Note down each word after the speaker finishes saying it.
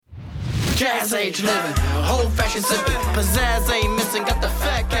Jazz age living, old fashioned sipping. Pizzazz ain't missing, got the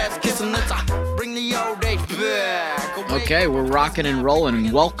fat cats kissing. Let's bring the old age back. Okay, we're rocking and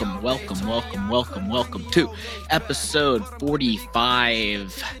rolling. Welcome to episode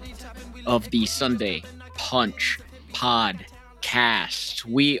 45 of the Sunday Punch podcast.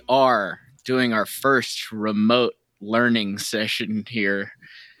 We are doing our first remote learning session here.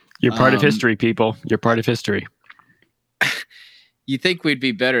 You're part of history, people. You're part of history. You think we'd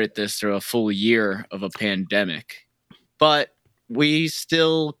be better at this through a full year of a pandemic, but we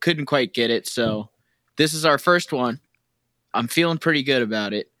still couldn't quite get it. So this is our first one. I'm feeling pretty good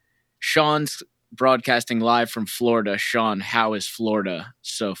about it. Sean's broadcasting live from Florida. Sean, how is Florida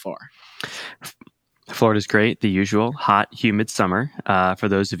so far? Florida's great. The usual hot, humid summer. For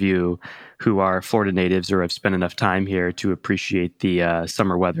those of you who are Florida natives or have spent enough time here to appreciate the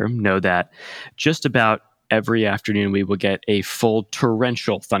summer weather, know that just about every afternoon we will get a full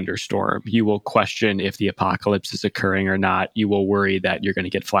torrential thunderstorm. You will question if the apocalypse is occurring or not. You will worry that you're going to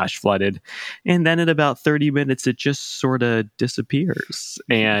get flash flooded. And then in about 30 minutes, it just sort of disappears.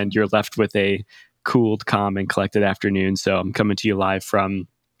 And you're left with a cooled, calm, and collected afternoon. So I'm coming to you live from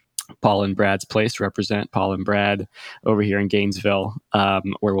Paul and Brad's place, represent Paul and Brad over here in Gainesville,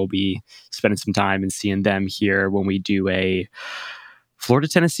 where we'll be spending some time and seeing them here when we do a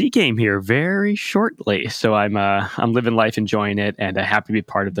Florida-Tennessee game here very shortly. So I'm living life, enjoying it, and happy to be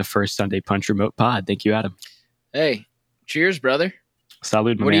part of the first Sunday Punch remote pod. Thank you, Adam. Hey, cheers, brother. Salud,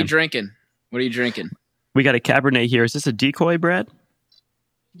 my man. What are you drinking? We got a Cabernet here. Is this a decoy, Brad?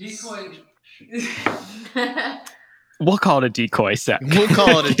 Decoy. We'll call it a decoy set.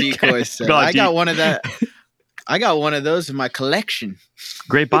 I got one of that. I got one of those in my collection.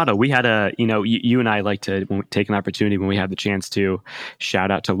 Great bottle. We had you and I like to take an opportunity when we have the chance to shout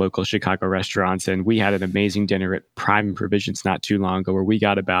out to local Chicago restaurants. And we had an amazing dinner at Prime Provisions not too long ago where we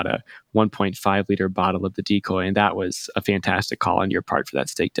got about a 1.5 liter bottle of the decoy. And that was a fantastic call on your part for that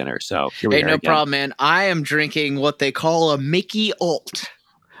steak dinner. So here we are. No problem, man. I am drinking what they call a Mickey Alt.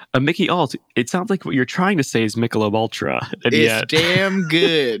 A Mickey Alt. It sounds like what you're trying to say is Michelob Ultra. It's damn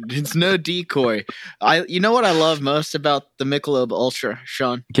good. It's no decoy. You know what I love most about the Michelob Ultra,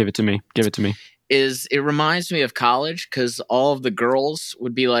 Sean? Give it to me. Is it reminds me of college because all of the girls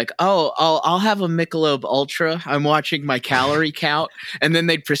would be like, "Oh, I'll have a Michelob Ultra. I'm watching my calorie count," and then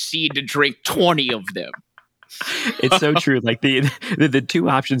they'd proceed to drink 20 of them. It's so true. Like the two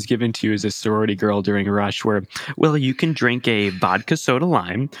options given to you as a sorority girl during a rush were, well, you can drink a vodka soda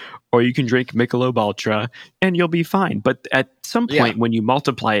lime or you can drink Michelob Ultra and you'll be fine. But at some point when you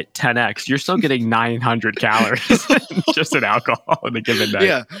multiply it 10x, you're still getting 900 calories just in alcohol in a given day.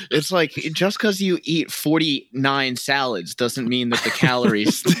 Yeah. It's like just because you eat 49 salads doesn't mean that the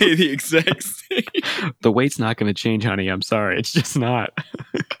calories stay the exact same. The weight's not going to change, honey. I'm sorry. It's just not.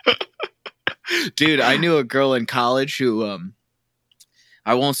 Dude, I knew a girl in college who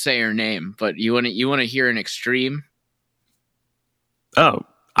I won't say her name, but you want to hear an extreme? Oh,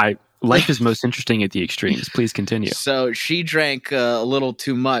 life is most interesting at the extremes. Please continue. So she drank a little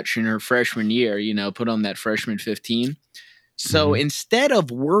too much in her freshman year, put on that freshman 15. So instead of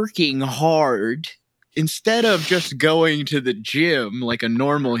working hard, instead of just going to the gym like a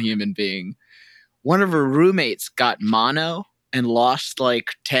normal human being, one of her roommates got mono and lost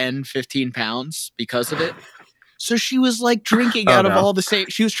like 10, 15 pounds because of it. So she was like drinking out of all the same.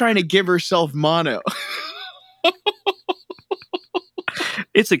 She was trying to give herself mono.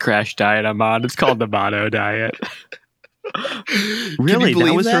 It's a crash diet I'm on. It's called the mono diet. Really?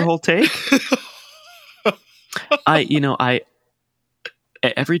 That was her whole take?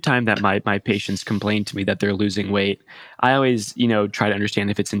 Every time that my patients complain to me that they're losing weight, I always, try to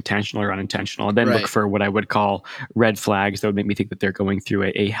understand if it's intentional or unintentional, and then look for what I would call red flags that would make me think that they're going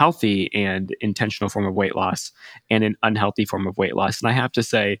through a healthy and intentional form of weight loss and an unhealthy form of weight loss. And I have to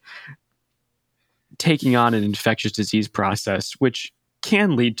say, taking on an infectious disease process, which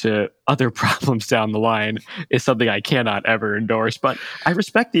can lead to other problems down the line, is something I cannot ever endorse. But I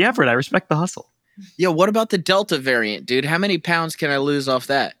respect the effort. I respect the hustle. Yeah, what about the Delta variant, dude? How many pounds can I lose off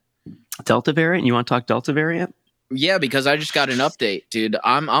that? Delta variant? You want to talk Delta variant? Yeah, because I just got an update, dude.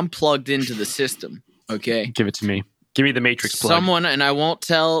 I'm plugged into the system. Okay, give it to me. Give me the Matrix plug. Someone, and I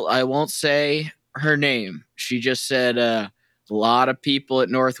won't say her name. She just said a lot of people at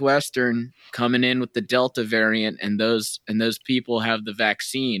Northwestern coming in with the Delta variant, and those people have the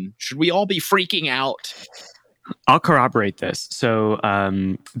vaccine. Should we all be freaking out? I'll corroborate this. So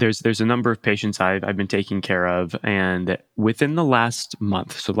there's a number of patients I've been taking care of, and within the last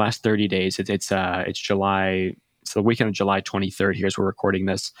month, so the last 30 days, it's July. It's the weekend of July 23rd. Here's where we're recording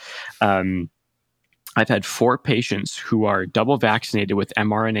this. I've had 4 patients who are double vaccinated with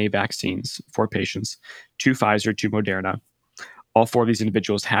mRNA vaccines, 4 patients, 2 Pfizer, 2 Moderna. All 4 of these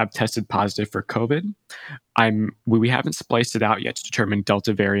individuals have tested positive for COVID. We haven't spliced it out yet to determine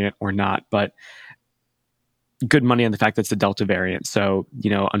Delta variant or not, but good money on the fact that it's the Delta variant. So,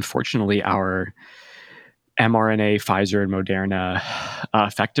 unfortunately, our mRNA, Pfizer, and Moderna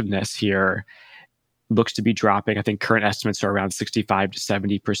effectiveness here looks to be dropping. I think current estimates are around 65 to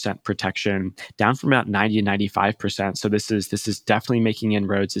 70% protection, down from about 90 to 95%. So this is definitely making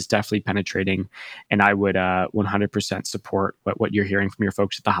inroads, is definitely penetrating. And I would 100% support what you're hearing from your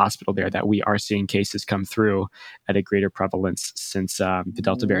folks at the hospital there, that we are seeing cases come through at a greater prevalence since the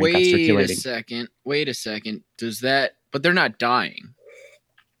Delta variant got circulating. Wait a second. But they're not dying.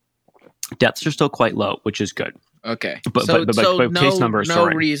 Deaths are still quite low, which is good. Okay. But case numbers, no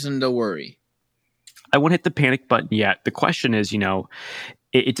reason to worry. I won't hit the panic button yet. The question is,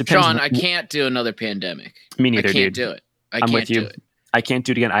 it depends. Sean, I can't do another pandemic. Me neither, I can't dude. do it. I'm with you. I can't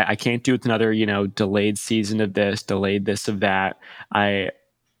do it again. I can't do it with another, delayed season of this, delayed this of that.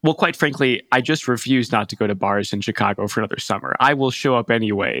 Well, quite frankly, I just refuse not to go to bars in Chicago for another summer. I will show up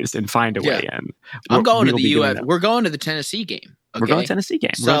anyways and find a way in. I'm going to the UF. We're going to the Tennessee game. Okay? We're going to Tennessee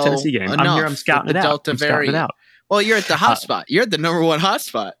game. I'm here. I'm scouting it out. Delta variant. Well, you're at the hotspot. You're at the number 1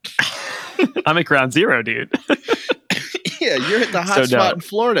 hotspot. I'm at ground zero, dude. Yeah, you're at the hotspot in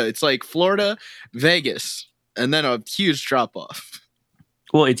Florida. It's like Florida, Vegas, and then a huge drop off.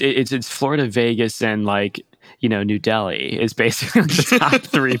 Well, it's Florida, Vegas, and New Delhi is basically the top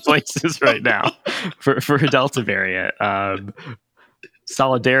 3 places right now for a Delta variant.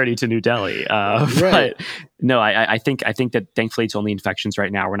 Solidarity to New Delhi. Right. But no, I think that thankfully it's only infections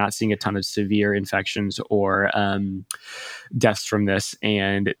right now. We're not seeing a ton of severe infections or deaths from this.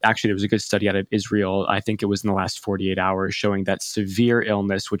 And actually, there was a good study out of Israel. I think it was in the last 48 hours showing that severe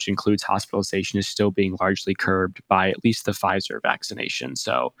illness, which includes hospitalization, is still being largely curbed by at least the Pfizer vaccination.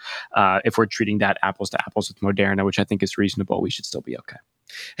 So if we're treating that apples to apples with Moderna, which I think is reasonable, we should still be okay.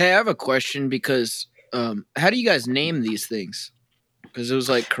 Hey, I have a question because how do you guys name these things? Because it was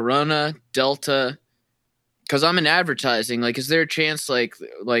like Corona, Delta. Because I'm in advertising. Is there a chance like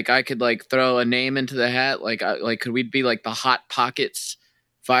I could throw a name into the hat? Could we be like the Hot Pockets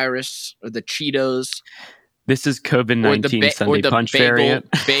virus or the Cheetos? This is COVID-19 Sunday Punch variant.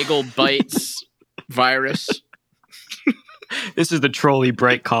 Bagel Bites virus. This is the trolley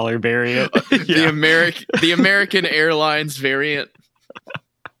bright collar variant. The American Airlines variant.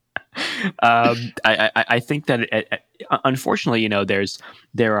 I think that unfortunately,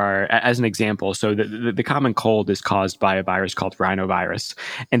 there are, as an example, so the common cold is caused by a virus called rhinovirus,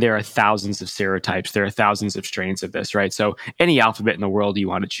 and there are thousands of serotypes. There are thousands of strains of this, right? So any alphabet in the world you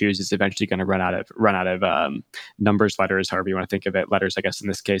want to choose is eventually going to run out of numbers, letters, however you want to think of it, letters, I guess in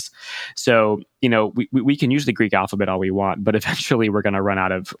this case. So we can use the Greek alphabet all we want, but eventually we're going to run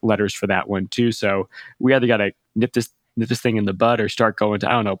out of letters for that one too. So we either got to nip this thing in the bud or start going to,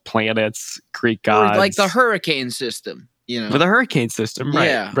 I don't know, planets, Greek gods. Or like the hurricane system, With a hurricane system, right?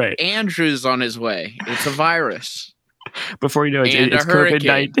 Yeah. Right. Andrew's on his way. It's a virus. Before you know it, it's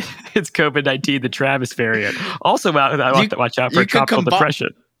COVID-19. It's COVID-19, the Travis variant. Also, I want to watch out for tropical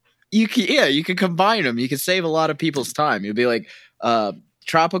depression. You can combine them. You can save a lot of people's time. You'll be like,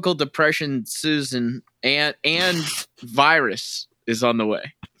 tropical depression, Susan, and virus is on the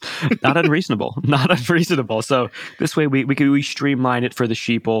way. Not unreasonable. So this way we streamline it for the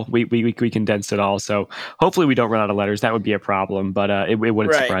sheeple. We condense it all. So hopefully we don't run out of letters. That would be a problem, but it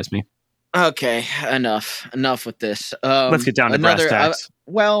wouldn't surprise me. Okay, enough with this. Let's get down to brass tacks.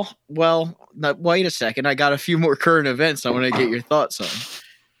 Wait a second. I got a few more current events I want to get your thoughts on.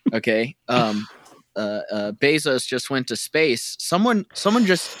 Okay. Bezos just went to space. Someone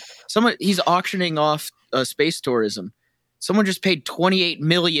he's auctioning off space tourism. Someone just paid $28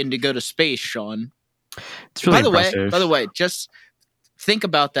 million to go to space, Sean. It's really impressive. By the way, just think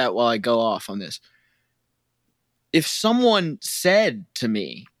about that while I go off on this. If someone said to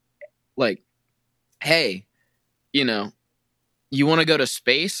me, hey, you want to go to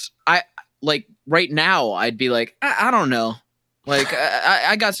space? Right now, I'd be like, I don't know.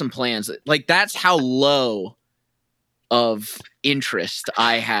 I got some plans. That's how low of interest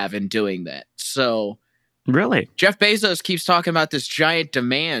I have in doing that. So... Really? Jeff Bezos keeps talking about this giant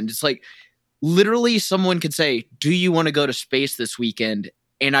demand. It's literally someone could say, do you want to go to space this weekend?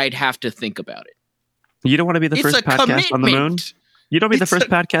 And I'd have to think about it. You don't want to be the first podcast on the moon? You don't be the first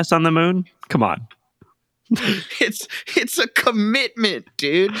podcast on the moon? Come on. It's a commitment,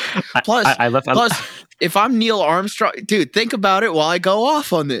 dude. Plus, if I'm Neil Armstrong, dude, think about it while I go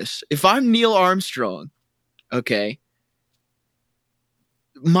off on this. If I'm Neil Armstrong, okay,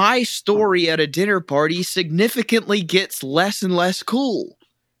 my story at a dinner party significantly gets less and less cool.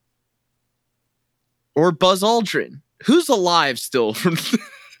 Or Buzz Aldrin. Who's alive still?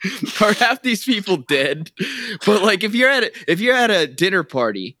 Are half these people dead? But like, if you're at a dinner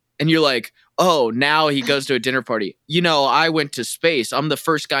party and you're like, oh, now he goes to a dinner party. You know, I went to space. I'm the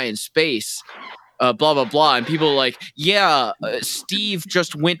first guy in space. Blah blah blah. And people are like, yeah, Steve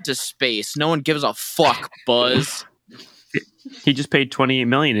just went to space. No one gives a fuck, Buzz. He just paid $28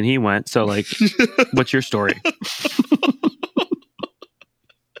 million and he went. So like, what's your story?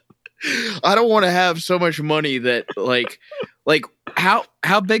 I don't want to have so much money that like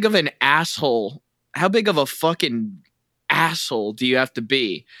how big of an asshole, how big of a fucking asshole do you have to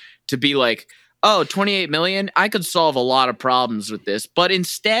be like, oh, 28 million? I could solve a lot of problems with this, but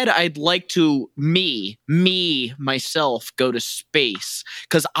instead I'd like to myself go to space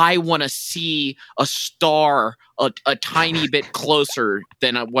because I want to see a star a tiny bit closer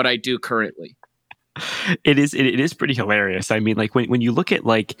than what I do currently. It is pretty hilarious. I mean, like when you look at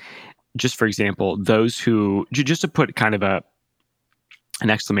like, just for example, those who, just to put kind of an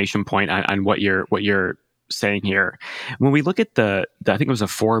exclamation point on what you're saying here, when we look at I think it was a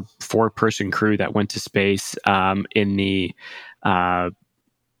four person crew that went to space in the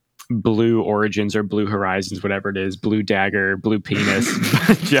Blue Origins or Blue Horizons, whatever it is, Blue Dagger, Blue Penis,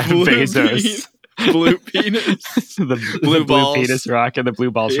 Jeff Bezos. Blue penis, the blue penis rocket, the blue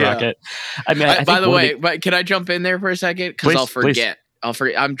balls rocket. I mean, I by the way, can I jump in there for a second? Because I'll forget. Please. I'll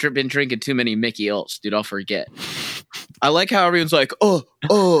forget. I've been drinking too many Mickey Ults, dude. I'll forget. I like how everyone's like, oh,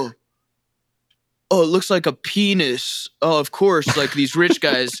 it looks like a penis. Oh, of course, like these rich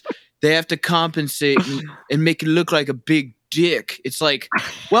guys, they have to compensate and make it look like a big dick. It's like,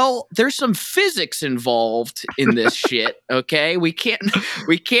 well, there's some physics involved in this shit. Okay, we can't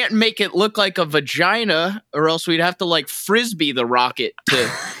make it look like a vagina, or else we'd have to like frisbee the rocket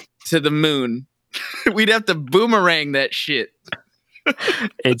to the moon. We'd have to boomerang that shit.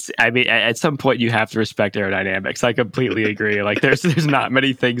 I mean, at some point you have to respect aerodynamics. I completely agree. Like there's not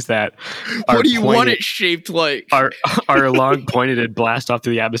many things that are what do you want it shaped like? Are long pointed and blast off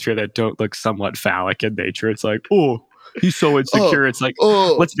through the atmosphere that don't look somewhat phallic in nature. It's like, oh, he's so insecure. It's like,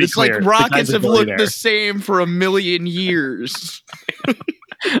 let's be clear. Like rockets have looked the same for a million years.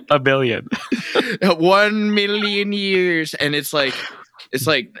 A billion. 1 million years. And it's like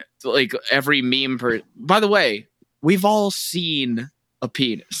every meme by the way, we've all seen a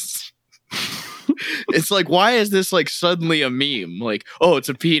penis. It's like, why is this like suddenly a meme? Like, oh, it's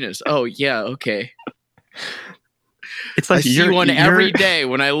a penis. Oh yeah, okay. It's like I see one every day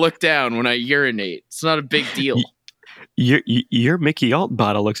when I look down, when I urinate. It's not a big deal. Your Mickey Alt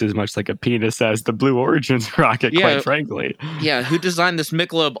bottle looks as much like a penis as the Blue Origins rocket, quite frankly. Yeah, who designed this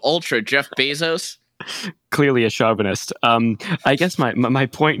Michelob Ultra? Jeff Bezos? Clearly a chauvinist. I guess my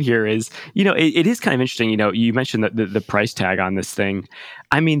point here is, you know, it is kind of interesting. You know, you mentioned the price tag on this thing.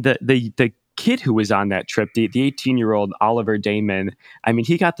 I mean, the kid who was on that trip, the 18-year-old Oliver Damon, I mean,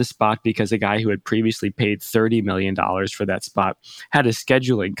 he got the spot because a guy who had previously paid $30 million for that spot had a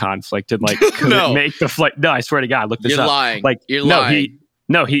scheduling conflict and like couldn't make the flight. No, I swear to God, look this You're up. Lying. Like, You're lying.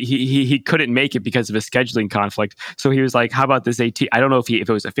 He couldn't make it because of a scheduling conflict. So he was like, how about this 18? I don't know if it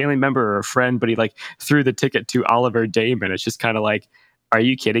was a family member or a friend, but he like threw the ticket to Oliver Damon. It's just kind of like, are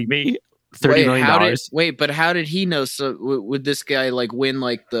you kidding me? $30 million. But how did he know? So would this guy like win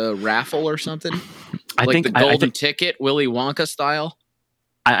like the raffle or something? I think the golden ticket, Willy Wonka style?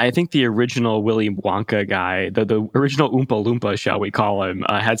 I think the original Willy Wonka guy, the original Oompa Loompa, shall we call him,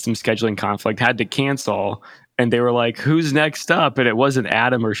 had some scheduling conflict, had to cancel. And they were like, who's next up? And it wasn't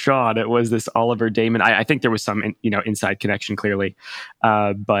Adam or Sean. It was this Oliver Damon. I think there was some, inside connection clearly.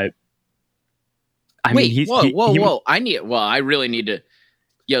 But I mean, whoa. I really need to,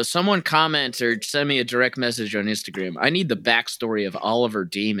 someone comment or send me a direct message on Instagram. I need the backstory of Oliver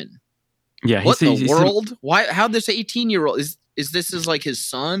Damon. Yeah. What the world? Why, how this 18-year-old is this like his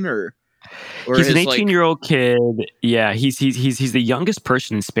son or he's an 18-year-old kid. Yeah, he's the youngest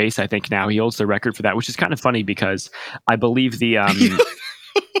person in space, I think now. He holds the record for that, which is kind of funny because I believe the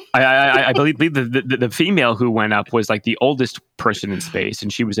I believe the female who went up was like the oldest person in space,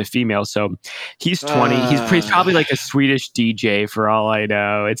 and she was a female. So he's 20. He's probably like a Swedish DJ for all I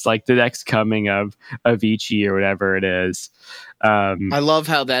know. It's like the next coming of Avicii or whatever it is. I love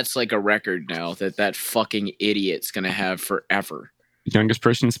how that's like a record now that fucking idiot's gonna have forever. Youngest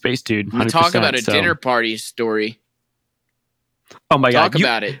person in space, dude. We talk about a dinner party story. Oh my God. Talk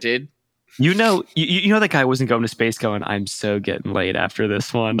about it, dude. You know that guy wasn't going to space going, I'm so getting laid after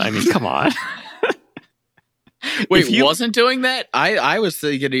this one. I mean, come on. Wait, wasn't doing that? I was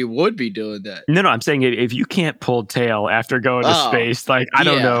thinking he would be doing that. No, I'm saying if you can't pull tail after going to space, like I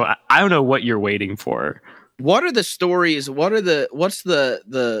don't know. I don't know what you're waiting for. What are the stories? What's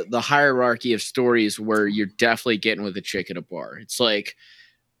the hierarchy of stories where you're definitely getting with a chick at a bar? It's like,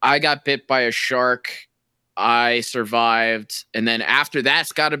 I got bit by a shark, I survived, and then after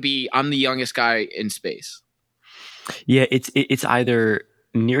that's got to be I'm the youngest guy in space. Yeah, it's either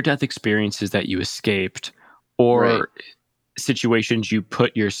near-death experiences that you escaped, or situations you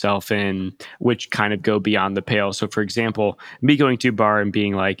put yourself in, which kind of go beyond the pale. So, for example, me going to a bar and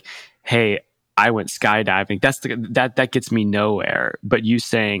being like, "Hey, I went skydiving." That gets me nowhere. But you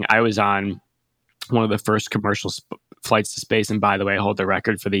saying I was on one of the first commercial flights to space, and by the way, hold the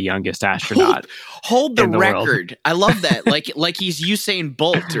record for the youngest astronaut. Hold the record. World. I love that. Like he's Usain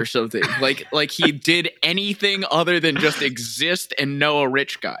Bolt or something. Like he did anything other than just exist and know a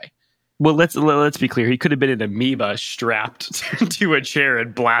rich guy. Well, let's be clear. He could have been an amoeba strapped to a chair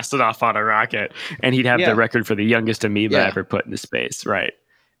and blasted off on a rocket, and he'd have the record for the youngest amoeba ever put into space. Right.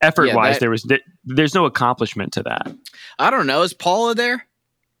 Effort-wise, there's no accomplishment to that. I don't know. Is Paula there?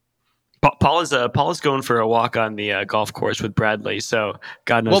 Paula's going for a walk on the golf course with Bradley, so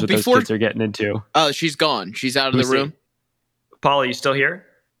God knows what those kids are getting into. Oh, she's gone. She's out of the room. Paula, you still here?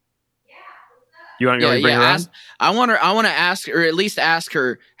 Yeah. You want to go bring her on? I want to ask, or at least ask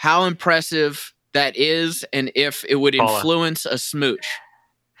her how impressive that is, and if it would influence a smooch.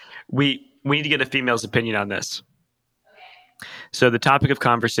 We need to get a female's opinion on this. Okay. So the topic of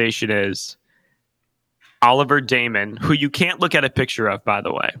conversation is Oliver Damon, who you can't look at a picture of, by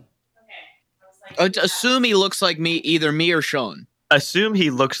the way. Assume he looks like either me or Sean. Assume he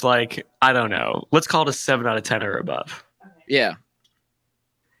looks like, I don't know. Let's call it a 7 out of 10 or above. Yeah.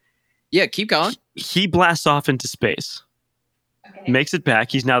 Yeah, keep going. He blasts off into space. Okay. Makes it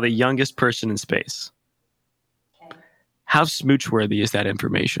back. He's now the youngest person in space. Okay. How smooch-worthy is that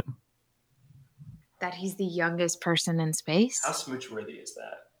information? That he's the youngest person in space? How smooch-worthy is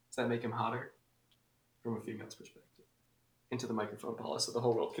that? Does that make him hotter? From a female's perspective. Into the microphone, Paula, so the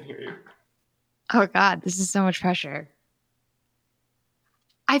whole world can hear you. Oh, God, this is so much pressure.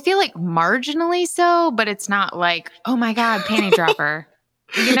 I feel like marginally so, but it's not like, oh, my God, panty dropper.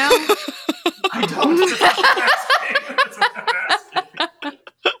 You know? I don't.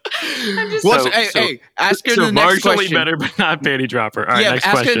 Hey, ask her the next question. Marginally better, but not panty dropper. All right, next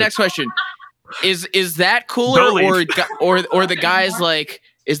ask question. her the next question. Is that cooler, or the guy's like,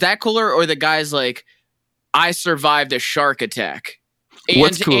 is that cooler, or the guy's like, I survived a shark attack?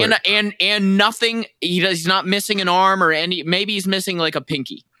 What's cooler? And nothing. He's not missing an arm or any. Maybe he's missing like a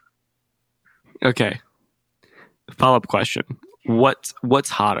pinky. Okay. Follow-up question: What's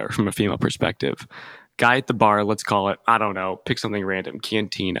hotter from a female perspective? Guy at the bar. Let's call it. I don't know. Pick something random.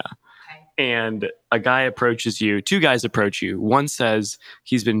 Cantina. Okay. And a guy approaches you. 2 guys approach you. One says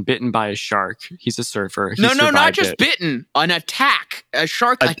he's been bitten by a shark. He's a surfer. No, not just bitten. An attack. A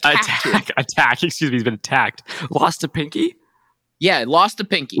shark attack. Attack. Excuse me. He's been attacked. Lost a pinky. Yeah, lost a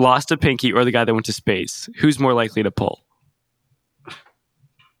pinky. Lost a pinky, or the guy that went to space. Who's more likely to pull?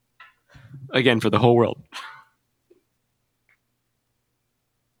 Again, for the whole world.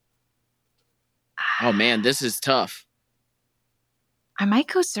 Oh, man, this is tough. I might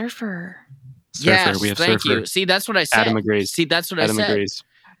go surfer. Yes, we have thank surfer. you. See, that's what I said. Adam agrees. See, that's what I said. Adam agrees.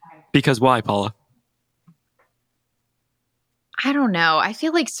 Because why, Paula? I don't know. I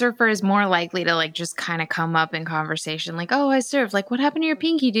feel like surfer is more likely to like just kind of come up in conversation. Like, oh, I surfed. Like, what happened to your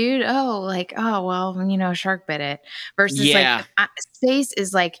pinky, dude? Oh, like, oh, well, a shark bit it. Versus like space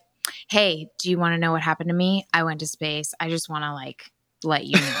is like, hey, do you want to know what happened to me? I went to space. I just want to like let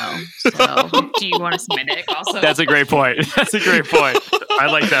you know. So do you want to see my dick also? That's a great point. I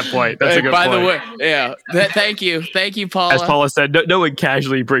like that point. That's a good point. By the way, yeah. Thank you, Paula. As Paula said, no one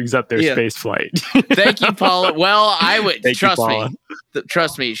casually brings up their space flight. Thank you, Paula. Well, I would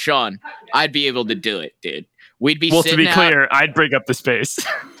trust me, Sean. I'd be able to do it, dude. We'd be to be clear, I'd bring up the space.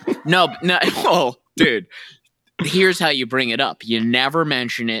 No. Oh, dude. Here's how you bring it up. You never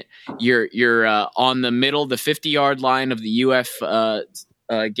mention it. You're on the 50-yard line of the UF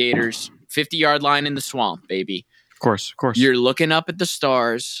Gators, 50-yard line in the swamp, baby. Of course. You're looking up at the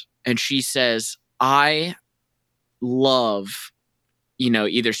stars, and she says, I love,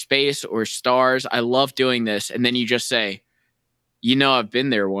 either space or stars. I love doing this. And then you just say, I've been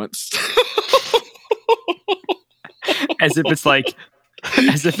there once. As if it's like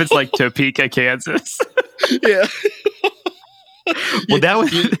Topeka, Kansas. Yeah. Well, that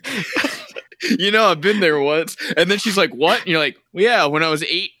was... I've been there once. And then she's like, what? And you're like, well, yeah, when I was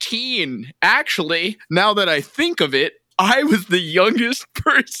 18. Actually, now that I think of it, I was the youngest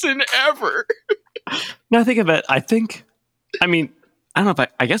person ever. Now think of it. I don't know if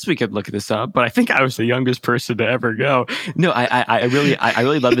I guess we could look this up, but I think I was the youngest person to ever go. No, I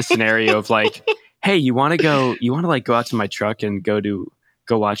really love the scenario of like, hey, you want to like go out to my truck and go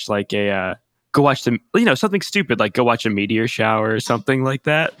watch like go watch something stupid, like go watch a meteor shower or something like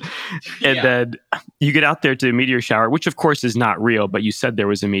that. And then you get out there to the meteor shower, which of course is not real, but you said there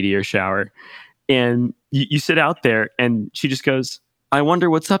was a meteor shower. And you sit out there and she just goes, I wonder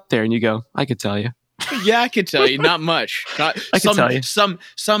what's up there. And you go, I could tell you. Yeah, I could tell you. Not much. I can tell you. Some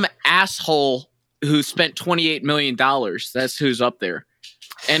asshole who spent $28 million. That's who's up there.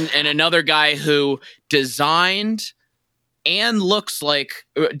 And another guy who designed a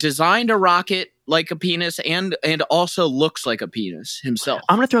rocket like a penis and also looks like a penis himself.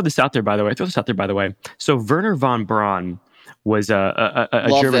 I'm going to throw this out there, by the way. So Werner von Braun was a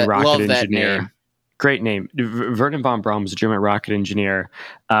German rocket engineer. Name. Great name. Werner von Braun was a German rocket engineer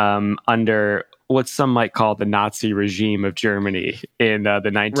under what some might call the Nazi regime of Germany in the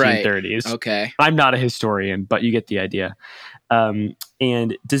 1930s. Right. Okay. I'm not a historian, but you get the idea.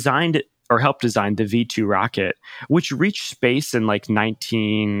 And designed or helped design the V2 rocket, which reached space in like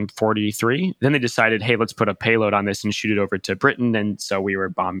 1943. Then they decided, hey, let's put a payload on this and shoot it over to Britain. And so they were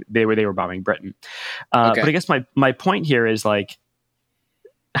bombing Britain. But I guess my point here is like,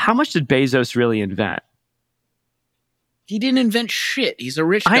 how much did Bezos really invent? He didn't invent shit. He's a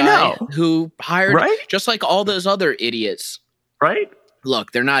rich guy who hired, just like all those other idiots. Right?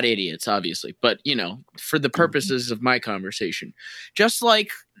 Look, they're not idiots, obviously, but for the purposes of my conversation, just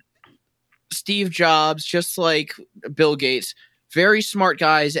like Steve Jobs, just like Bill Gates, very smart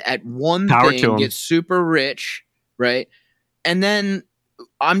guys at one thing get super rich, right? And then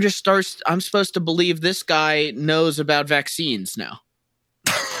I'm supposed to believe this guy knows about vaccines now.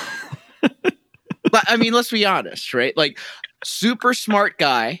 But I mean, let's be honest, right? Like, super smart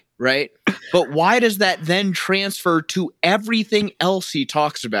guy, right? But why does that then transfer to everything else he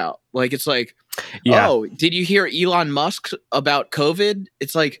talks about? Like, it's like, oh, did you hear Elon Musk about COVID?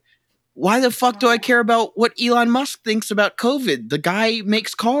 It's like, why the fuck do I care about what Elon Musk thinks about COVID? The guy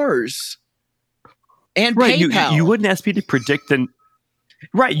makes cars and PayPal. You wouldn't ask me to predict the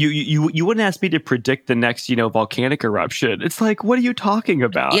you wouldn't ask me to predict the next volcanic eruption. It's like, what are you talking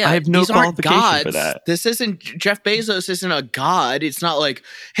about? Yeah, I have no qualification for that. This isn't Jeff Bezos. Isn't a god. It's not like,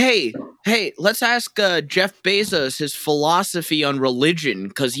 hey, let's ask Jeff Bezos his philosophy on religion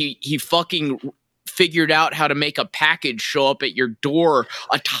because he fucking figured out how to make a package show up at your door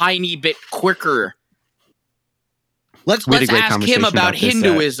a tiny bit quicker. Let's ask him about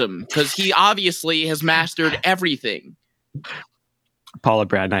Hinduism because he obviously has mastered everything. Paula,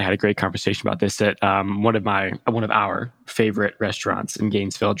 Brad, and I had a great conversation about this at one of our favorite restaurants in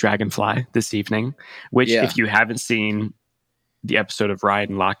Gainesville, Dragonfly, this evening. Which, if you haven't seen the episode of Ryan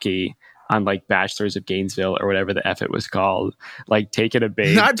Lochte on like Bachelors of Gainesville or whatever the F it was called, like taking a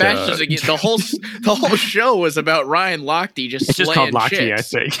bait. Not Bachelors of Gainesville. The whole show was about Ryan Lochte just it's just called Lochte,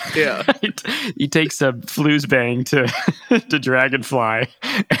 chicks. I think. Yeah. He takes a flooze bang to Dragonfly.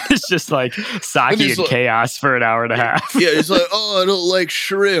 It's just like sake and chaos for an hour and a half. Yeah, he's like, oh, I don't like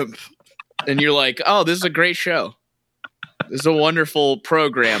shrimp. And you're like, oh, this is a great show. This is a wonderful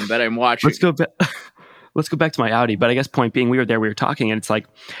program that I'm watching. Let's go back to my Audi. But I guess point being, we were talking, and it's like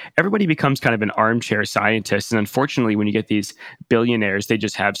everybody becomes kind of an armchair scientist. And unfortunately, when you get these billionaires, they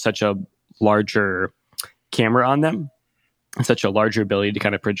just have such a larger camera on them and such a larger ability to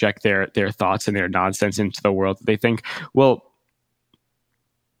kind of project their thoughts and their nonsense into the world. They think, well,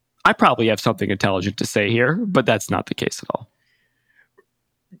 I probably have something intelligent to say here, but that's not the case at all.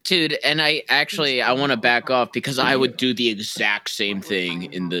 Dude, and I want to back off because I would do the exact same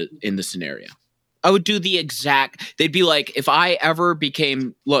thing in the scenario. I would do they'd be like, if I ever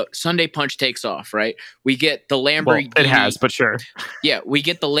became, look, Sunday Punch takes off, right? We get the Lamborghini. Well, it has, but sure. Yeah, we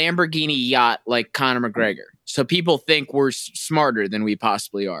get the Lamborghini yacht like Conor McGregor. So people think we're smarter than we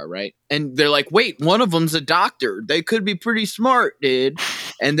possibly are, right? And they're like, wait, one of them's a doctor. They could be pretty smart, dude.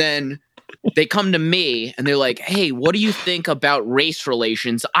 And then they come to me and they're like, hey, what do you think about race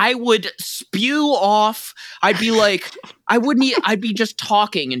relations? I would spew off. I'd be like, I'd be just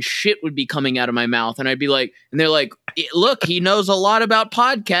talking and shit would be coming out of my mouth. And I'd be like, and they're like, look, he knows a lot about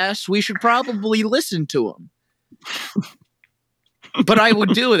podcasts. We should probably listen to him. But I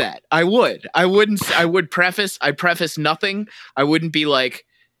would do that. I would preface nothing. I wouldn't be like,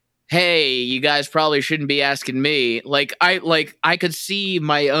 hey, you guys probably shouldn't be asking me. I could see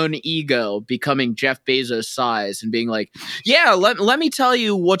my own ego becoming Jeff Bezos' size and being like, yeah, let me tell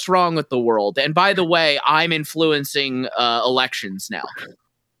you what's wrong with the world. And by the way, I'm influencing elections now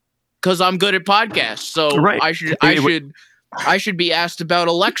because I'm good at podcasts. So I should I should be asked about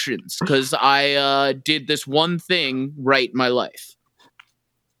elections because I did this one thing right in my life.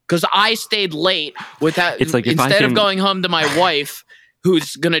 Because I stayed late without. It's like instead of going home to my wife,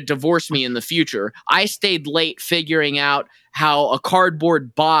 who's going to divorce me in the future, I stayed late figuring out how a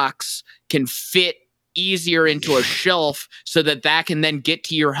cardboard box can fit easier into a shelf so that can then get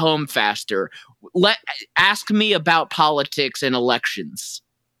to your home faster. Ask me about politics and elections.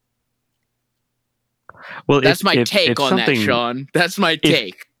 Well, that's my take on that, Sean. That's my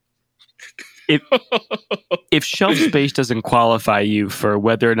take. If shelf space doesn't qualify you for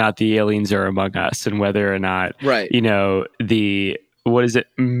whether or not the aliens are among us and whether or not,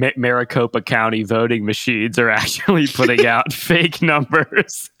 Maricopa County voting machines are actually putting out fake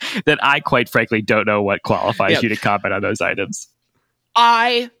numbers, that I quite frankly don't know what qualifies you to comment on those items.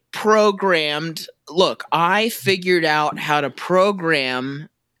 I figured out how to program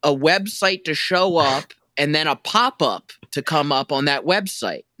a website to show up and then a pop-up to come up on that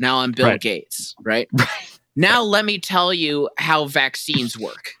website. Now I'm Bill Gates, right? Now let me tell you how vaccines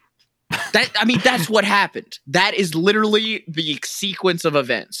work. That's what happened. That is literally the sequence of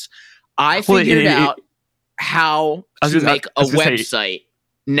events. I figured out how to make a website.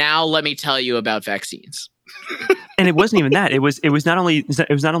 Now let me tell you about vaccines. And it wasn't even that. It was not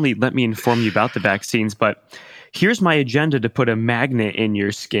only let me inform you about the vaccines, but here's my agenda to put a magnet in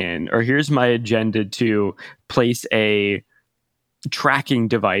your skin, or here's my agenda to place a tracking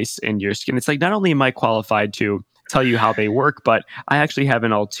device in your skin. It's like, not only am I qualified to tell you how they work, but I actually have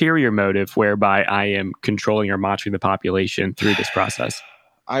an ulterior motive whereby I am controlling or monitoring the population through this process.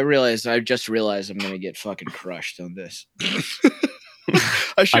 I just realized I'm going to get fucking crushed on this.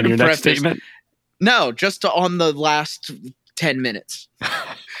 I should have prefaced. Statement? No, just on the last 10 minutes.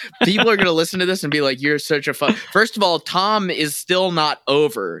 People are going to listen to this and be like, you're such a First of all, Tom Bird is still not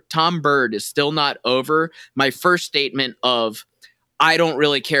over my first statement of, I don't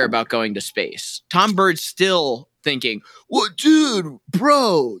really care about going to space. Tom Bird's still thinking, "What, dude,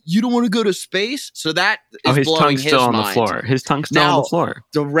 bro? You don't want to go to space?" So that is blowing his mind. On the floor. His tongue's still on the floor.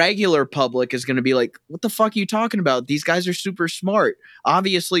 The regular public is going to be like, "What the fuck are you talking about? These guys are super smart.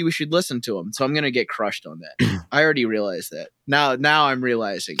 Obviously, we should listen to them." So I'm going to get crushed on that. I already realized that. Now I'm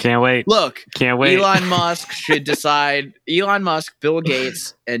realizing. Can't wait. Look, can't wait. Elon Musk should decide. Elon Musk, Bill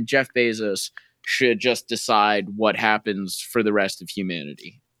Gates, and Jeff Bezos should just decide what happens for the rest of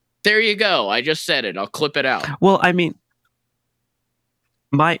humanity. There you go. I just said it. I'll clip it out. Well, I mean,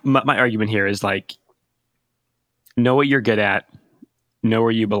 my argument here is like, know what you're good at, know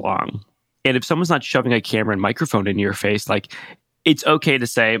where you belong. And if someone's not shoving a camera and microphone in your face, like, it's okay to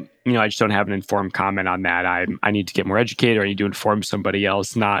say, I just don't have an informed comment on that. I need to get more educated, or I need to inform somebody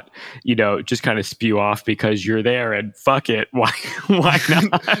else, not, just kind of spew off because you're there and fuck it. Why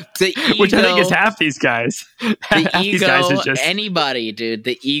not? Which I think is half these guys. These guys is just anybody, dude.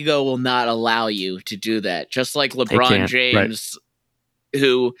 The ego will not allow you to do that. Just like LeBron James,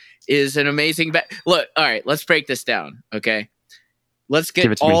 who is an amazing look, all right, let's break this down, okay? Let's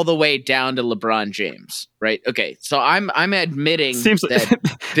get all the way down to LeBron James, right? Okay, so I'm admitting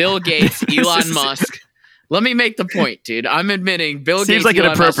that Bill Gates, Elon Musk. Let me make the point, dude. I'm admitting Bill Gates. Seems like an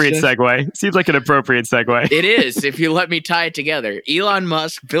appropriate segue. Seems like an appropriate segue. It is, if you let me tie it together. Elon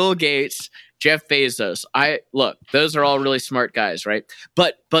Musk, Bill Gates, Jeff Bezos. Those are all really smart guys, right?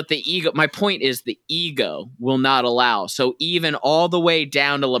 But the ego. My point is, the ego will not allow. So even all the way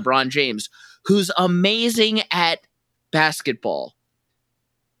down to LeBron James, who's amazing at basketball,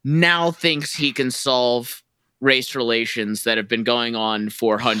 now thinks he can solve race relations that have been going on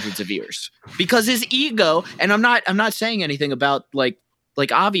for hundreds of years because his ego. And I'm not saying anything about like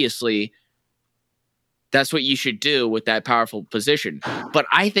obviously that's what you should do with that powerful position. But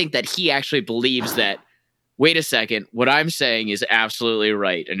I think that he actually believes that, wait a second, what I'm saying is absolutely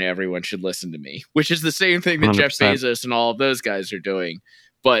right and everyone should listen to me, which is the same thing that 100%. Jeff Bezos and all of those guys are doing,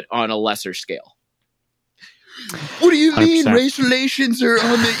 but on a lesser scale. What do you mean 100%. Race relations are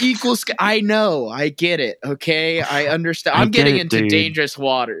on the equal scale? I know. I get it. Okay. I understand. I'm getting into dangerous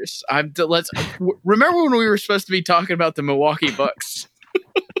waters. Remember when we were supposed to be talking about the Milwaukee Bucks?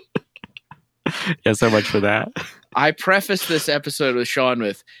 Yeah, so much for that. I prefaced this episode with Sean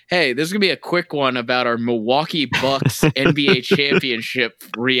with, hey, this is going to be a quick one about our Milwaukee Bucks NBA championship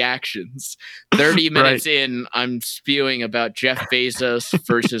reactions. 30 minutes in, I'm spewing about Jeff Bezos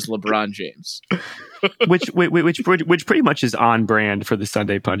versus LeBron James. which pretty much is on brand for the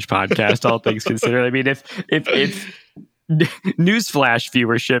Sunday Punch podcast, all things considered. I mean, if newsflash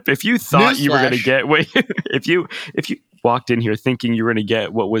viewership, if you thought you were going to get, if you walked in here thinking you were going to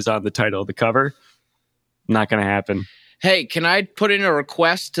get what was on the title of the cover, not going to happen. Hey, can I put in a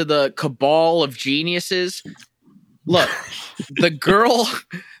request to the cabal of geniuses? Look, the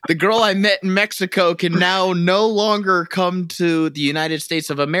girl I met in Mexico can now no longer come to the United States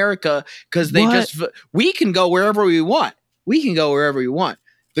of America because we can go wherever we want. We can go wherever we want.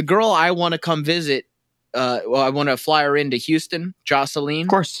 The girl I want to come visit, I want to fly her into Houston, Jocelyn. Of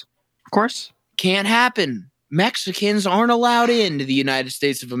course. Can't happen. Mexicans aren't allowed into the United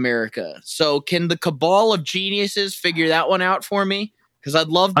States of America. So can the cabal of geniuses figure that one out for me? Because I'd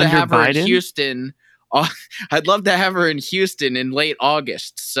love to have her in Houston. I'd love to have her in Houston in late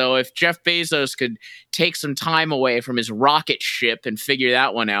August. So if Jeff Bezos could take some time away from his rocket ship and figure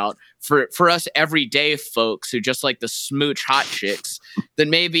that one out for us everyday folks who just like to smooch hot chicks, then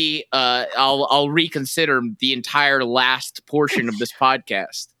maybe I'll reconsider the entire last portion of this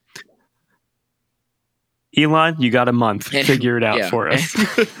podcast. Elon, you got a month. Figure it out for us.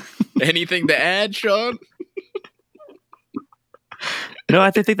 Anything to add, Sean? No,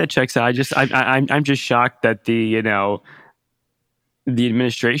 I think that checks out. I'm just shocked that the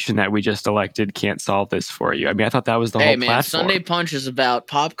administration that we just elected can't solve this for you. I mean, I thought that was the whole platform. Sunday Punch is about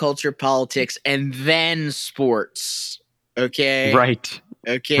pop culture, politics, and then sports. Okay, right.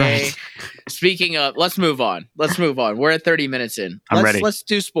 Okay. Right. Speaking of, let's move on. We're at 30 minutes in. I'm ready. Let's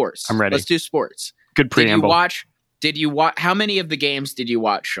do sports. I'm ready. Let's do sports. Good preamble. Did you watch? How many of the games did you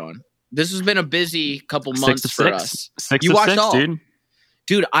watch, Sean? This has been a busy couple months for us. You watched all,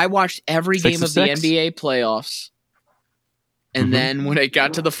 dude. I watched every game of the NBA playoffs, and then when it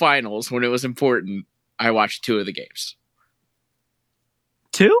got to the finals, when it was important, I watched 2 of the games.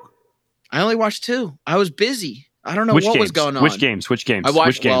 2? I only watched 2. I was busy. I don't know what was going on. Which games? I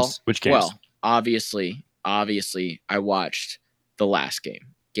watched. Which games? Well, obviously, I watched the last game.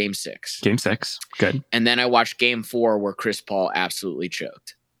 Game 6. Game 6. Good. And then I watched Game 4 where Chris Paul absolutely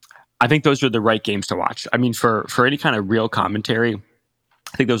choked. I think those are the right games to watch. I mean, for any kind of real commentary,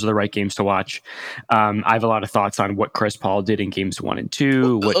 I think those are the right games to watch. I have a lot of thoughts on what Chris Paul did in games 1 and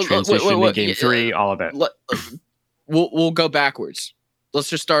 2, what transitioned in game 3, all of it. We'll go backwards. Let's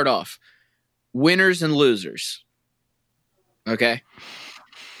just start off. Winners and losers. Okay?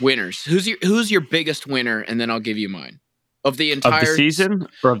 Winners. Who's your biggest winner? And then I'll give you mine. Of the entire season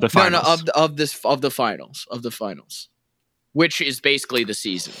or of the finals? No, of the finals. Which is basically the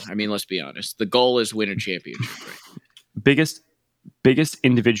season. I mean, let's be honest. The goal is win a championship, right? Biggest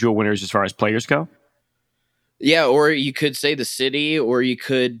individual winners as far as players go? Yeah, or you could say the city, or you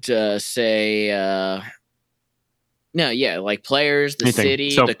could say like players, the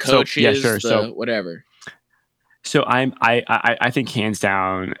city, the coaches, whatever. So I think hands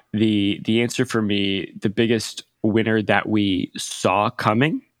down the answer for me, the biggest winner that we saw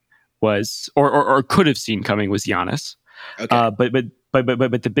coming was or could have seen coming was Giannis. Okay. But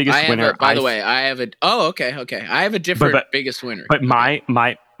the biggest winner. By the way, I have a. Oh, okay. I have a different biggest winner. But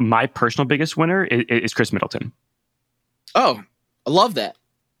my personal biggest winner is Chris Middleton. Oh, I love that.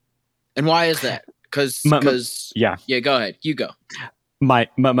 And why is that? Because yeah. Go ahead. You go. My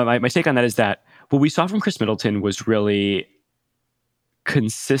take on that is that what we saw from Chris Middleton was really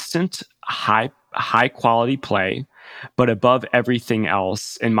consistent, high quality play, but above everything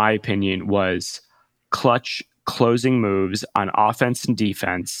else, in my opinion, was clutch closing moves on offense and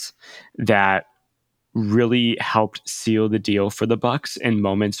defense that really helped seal the deal for the Bucks in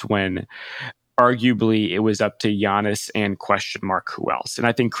moments when arguably it was up to Giannis and question mark who else. And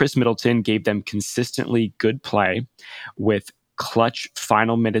I think Chris Middleton gave them consistently good play with clutch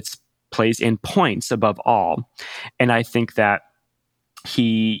final minutes plays and points above all. And I think that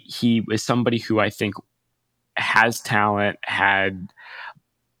he was somebody who I think has talent, had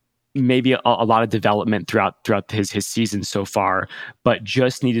maybe a lot of development throughout his season so far, but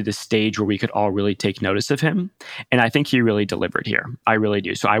just needed a stage where we could all really take notice of him. And I think he really delivered here. I really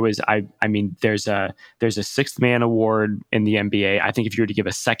do. So I mean, there's a sixth man award in the NBA. I think if you were to give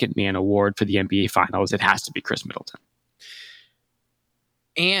a second man award for the NBA finals, it has to be Chris Middleton.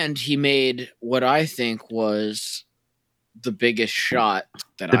 And he made what I think was the biggest shot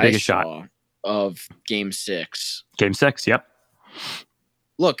that I saw of Game 6. Game 6, yep.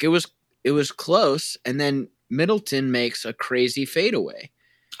 Look, it was close, and then Middleton makes a crazy fadeaway.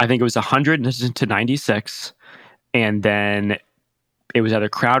 I think it was 100 to 96, and then it was either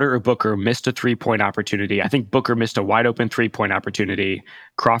Crowder or Booker missed a 3-point opportunity. I think Booker missed a wide open 3-point opportunity.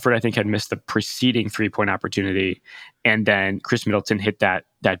 Crawford, I think, had missed the preceding 3-point opportunity, and then Chris Middleton hit that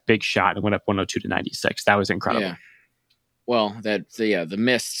big shot and went up 102 to 96. That was incredible. Yeah. Well, the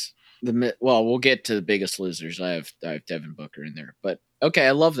miss. Well, we'll get to the biggest losers. I have Devin Booker in there, but okay,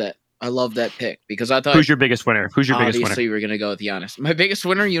 I love that. I love that pick because I thought. Who's your biggest winner? Obviously, we're gonna go with Giannis. My biggest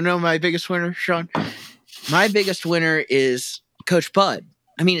winner. You know my biggest winner, Sean. My biggest winner is Coach Bud.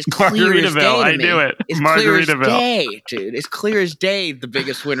 I mean, it's clear as day to I me. knew it. It's clear as day, dude. It's clear as day. The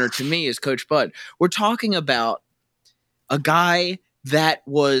biggest winner to me is Coach Bud. We're talking about a guy that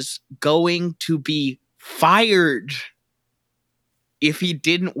was going to be fired if he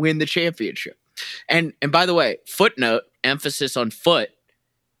didn't win the championship. And by the way, footnote, emphasis on foot.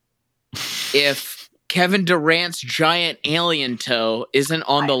 If Kevin Durant's giant alien toe isn't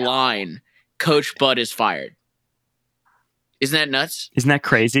on the line, Coach Bud is fired. Isn't that nuts? Isn't that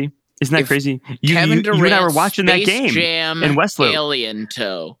crazy? Isn't that crazy? Kevin Durant's you and I were watching that game Jam in Westloop. Alien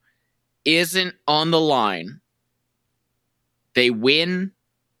toe isn't on the line. They win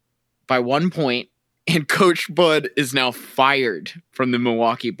by 1 point, and Coach Bud is now fired from the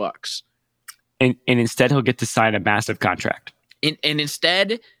Milwaukee Bucks. And instead, he'll get to sign a massive contract. And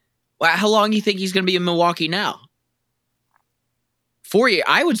instead, well, how long do you think he's going to be in Milwaukee now? 4 years.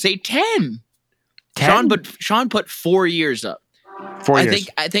 I would say 10. 10? Sean put 4 years up. 4 years.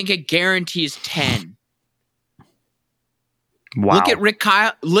 I think it guarantees 10. Wow. Look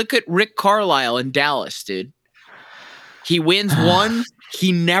at Rick Carlisle in Dallas, dude. He wins one.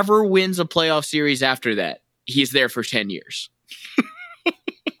 He never wins a playoff series after that. He's there for 10 years.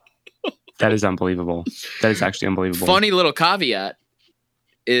 That is unbelievable. That is actually unbelievable. Funny little caveat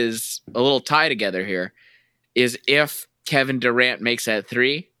is a little tie together here is if Kevin Durant makes that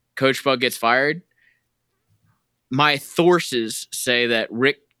 3, Coach Bud gets fired. My sources say that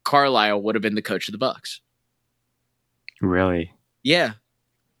Rick Carlisle would have been the coach of the Bucks. Really? Yeah.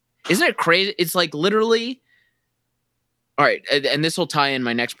 Isn't it crazy? It's like literally. All right, and this will tie in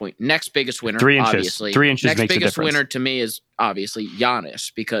my next point. Next biggest winner, 3 inches. Obviously. 3 inches next makes a biggest difference. winner to me is obviously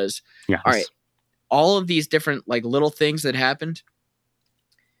Giannis because, Yes. all right, all of these different like little things that happened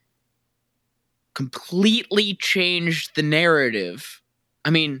completely changed the narrative.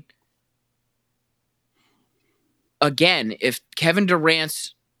 I mean, again, if Kevin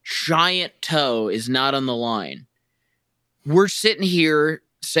Durant's giant toe is not on the line, we're sitting here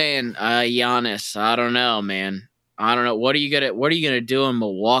saying, Giannis, I don't know, man. I don't know. What are you gonna do in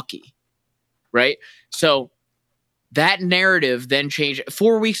Milwaukee? Right? So that narrative then changed.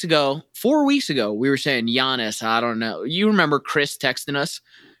 4 weeks ago, we were saying Giannis, I don't know. You remember Chris texting us?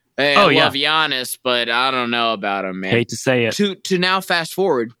 Hey, I love Giannis, but I don't know about him, man. Hate to say it. To now fast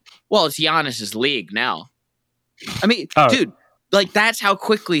forward, well, it's Giannis's league now. I mean, dude, like that's how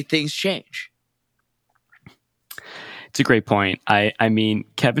quickly things change. It's a great point. I mean,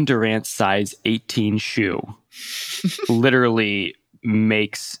 Kevin Durant's size 18 shoe literally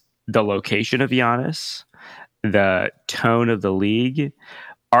makes the location of Giannis, the tone of the league.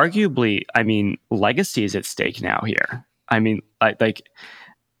 Arguably, I mean, legacy is at stake now here. I mean, like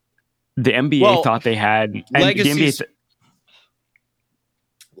the NBA thought they had legacies.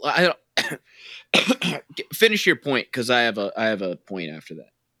 Finish your point because I have a point after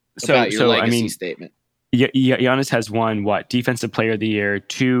that about your legacy statement. Giannis has won Defensive Player of the Year,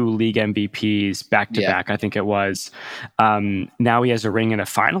 2 league MVPs back to back. I think it was. Now he has a ring and a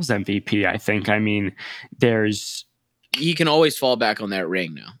Finals MVP. I think. I mean, you can always fall back on that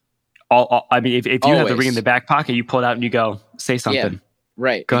ring now. I mean, if you have the ring in the back pocket, you pull it out and you go say something. Yeah,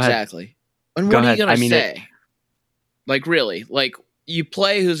 right. Go exactly. Ahead. And what are you gonna say? Like really? Like you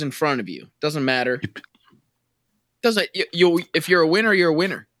play who's in front of you. Doesn't matter. If you're a winner, you're a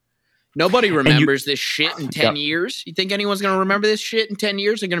winner. Nobody remembers this shit in 10 years. You think anyone's going to remember this shit in 10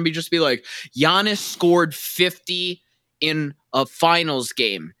 years? They're going to be like, Giannis scored 50 in a finals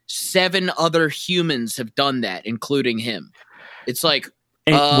game. 7 other humans have done that, including him. It's like,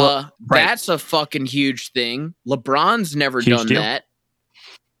 that's a fucking huge thing. LeBron's never done that.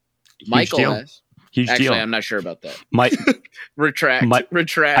 Michael has. Huge Actually, deal. I'm not sure about that. Retract.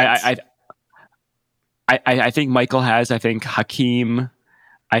 I think Michael has. I think Hakeem.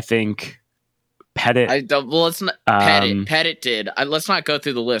 I think Pettit. Let's not. Pettit did. Let's not go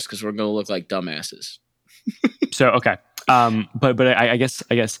through the list because we're going to look like dumbasses. So okay, but I guess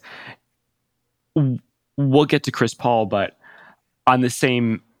we'll get to Chris Paul, but on the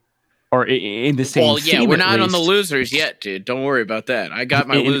same or in the same. Well, yeah, theme we're not least, on the losers yet, dude. Don't worry about that. I got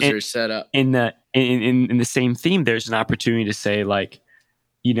my losers set up. In the same theme, there's an opportunity to say like,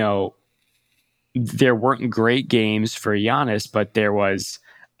 you know, there weren't great games for Giannis, but there was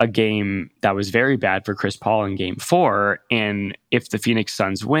a game that was very bad for Chris Paul in Game 4, and if the Phoenix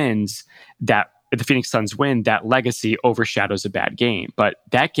Suns win, that legacy overshadows a bad game. But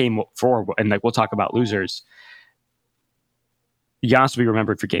that Game 4, and like we'll talk about losers, Giannis will be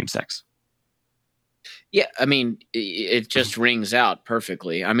remembered for Game 6. Yeah, I mean, it just rings out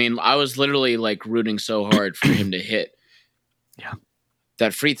perfectly. I mean, I was literally like rooting so hard for him to hit. Yeah.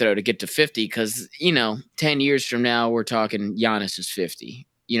 that free throw to get to 50 because, 10 years from now, we're talking Giannis is 50.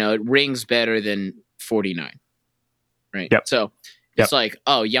 It rings better than 49, right? Yep. So it's like,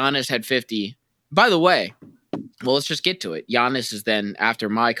 oh, Giannis had 50. By the way, well, let's just get to it. Giannis is then, after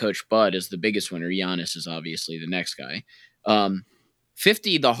my coach Bud is the biggest winner, Giannis is obviously the next guy.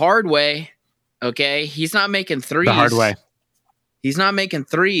 50 the hard way, okay? He's not making threes. The hard way. He's not making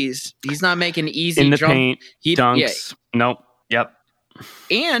threes. He's not making easy in the jump. paint, dunks. Yeah. Nope. Yep.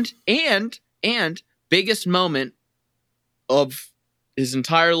 And biggest moment of his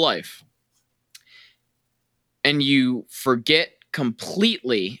entire life. And you forget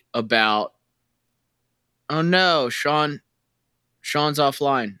completely about, oh no, Sean's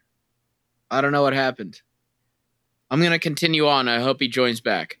offline. I don't know what happened. I'm going to continue on. I hope he joins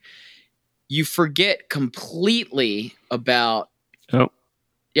back. You forget completely about... Oh.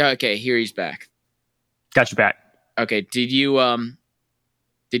 Yeah, okay, here he's back. Got you back. Okay, did you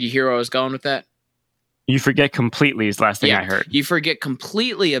hear where I was going with that? You forget completely is the last thing I heard. You forget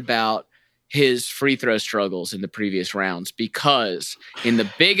completely about his free throw struggles in the previous rounds because in the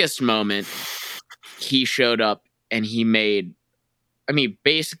biggest moment, he showed up and he made,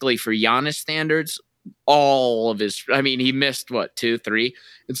 basically for Giannis standards, all of his, he missed 2, 3.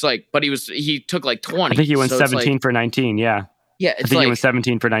 It's like, but he took like 20. I think he went 17 for 19. Yeah. Yeah. I think he went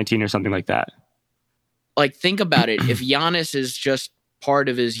 17 for 19 or something like that. Like, think about it. If Giannis is just part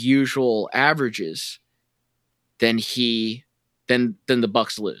of his usual averages, then the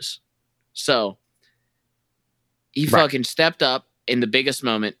Bucks lose. So he fucking stepped up in the biggest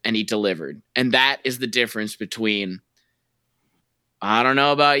moment and he delivered. And that is the difference between, I don't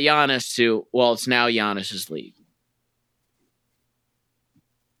know about Giannis to, well, it's now Giannis's league.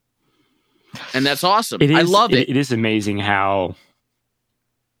 And that's awesome. I love it. It is amazing how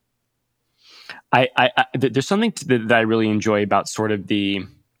there's something that I really enjoy about sort of the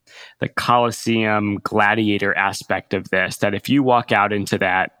Coliseum gladiator aspect of this, that if you walk out into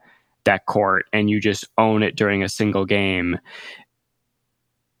that court and you just own it during a single game,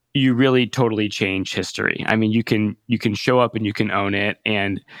 you really totally change history. You can show up and you can own it.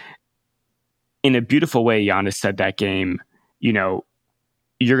 And in a beautiful way, Giannis said that game,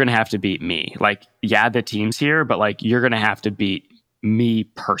 you're going to have to beat me. Like, yeah, the team's here, but like, you're going to have to beat me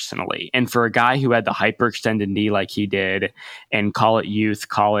personally. And for a guy who had the hyperextended knee like he did, and call it youth,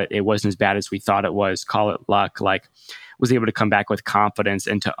 call it wasn't as bad as we thought it was, call it luck, like, was able to come back with confidence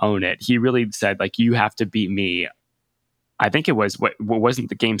and to own it. He really said, like, you have to beat me. I think it was, what wasn't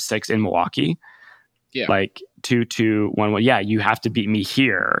the game 6 in Milwaukee? Yeah. Like 2-2, 1-1. Yeah, you have to beat me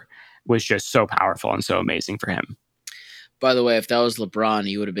here was just so powerful and so amazing for him. By the way, if that was LeBron,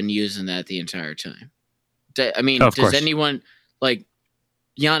 he would have been using that the entire time. Of course. Anyone, like,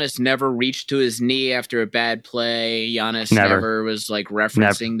 Giannis never reached to his knee after a bad play. Giannis never was like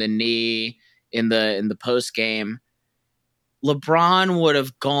referencing the knee in the post game. LeBron would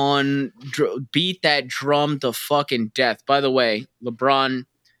have gone beat that drum to fucking death. By the way, LeBron,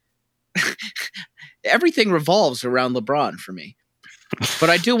 everything revolves around LeBron for me.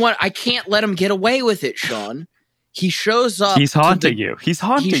 But I can't let him get away with it, Sean. He shows up. He's haunting you. He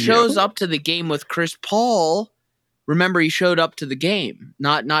shows up to the game with Chris Paul. Remember, he showed up to the game,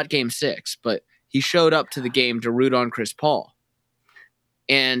 not game 6, but he showed up to the game to root on Chris Paul.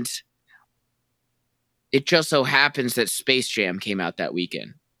 And it just so happens that Space Jam came out that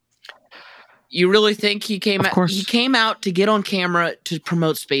weekend. You really think he came out? He came out to get on camera to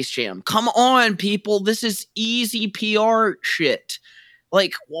promote Space Jam. Come on, people. This is easy PR shit.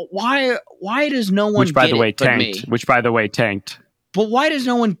 Like, why does no one get it but me? Which, by the way, tanked. But why does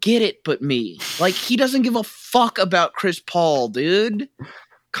no one get it but me? Like, he doesn't give a fuck about Chris Paul, dude.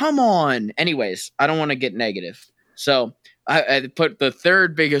 Come on. Anyways, I don't want to get negative. So I put the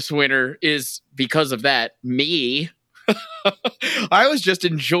third biggest winner is, because of that, me. I was just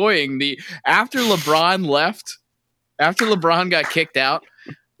enjoying after LeBron left, after LeBron got kicked out,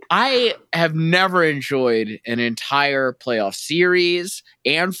 I have never enjoyed an entire playoff series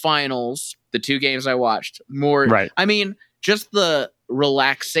and finals, the 2 games I watched, more. Right. Just the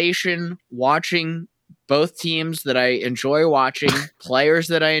relaxation, watching both teams that I enjoy watching, players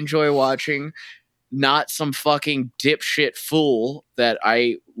that I enjoy watching, not some fucking dipshit fool that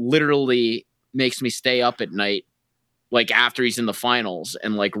I literally makes me stay up at night, like after he's in the finals,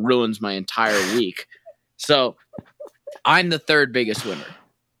 and like ruins my entire week. So I'm the third biggest winner.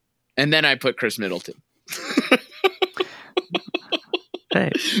 And then I put Chris Middleton.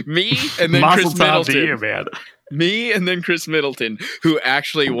 Hey. Me and then Chris Middleton. To you, man. Me and then Chris Middleton, who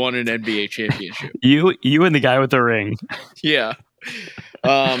actually won an NBA championship. You and the guy with the ring. Yeah.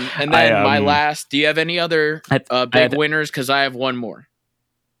 And then my last. Do you have any other big winners? Because I have one more.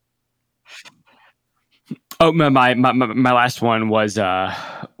 Oh, my last one was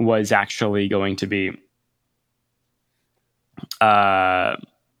actually going to be Adam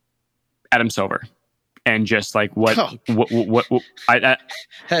Silver, and just like what that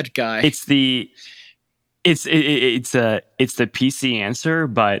guy. It's the PC answer,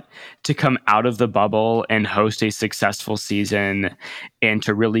 but to come out of the bubble and host a successful season and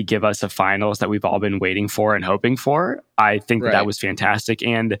to really give us a finals that we've all been waiting for and hoping for, I think that was fantastic.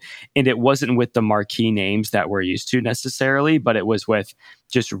 And it wasn't with the marquee names that we're used to necessarily, but it was with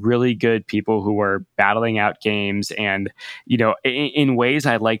just really good people who were battling out games. And, in ways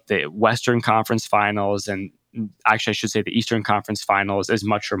I like the Western Conference Finals, and actually I should say the Eastern Conference Finals, as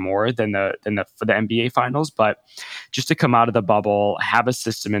much or more than the NBA Finals. But just to come out of the bubble, have a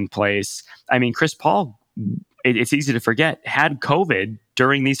system in place. I mean, Chris Paul, it's easy to forget, had COVID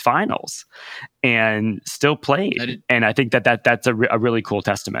during these finals and still played. And I think that's a really cool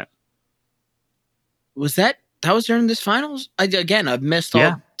testament. Was that was during this finals? I've missed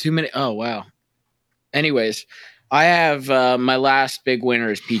all too many. Oh, wow. Anyways, I have my last big winner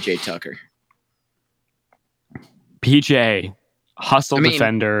is PJ Tucker. PJ,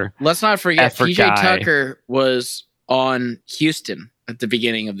 defender. Let's not forget, PJ guy. Tucker was on Houston at the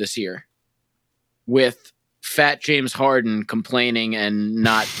beginning of this year with fat James Harden complaining and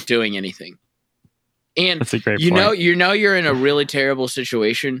not doing anything. And that's a great point. You're in a really terrible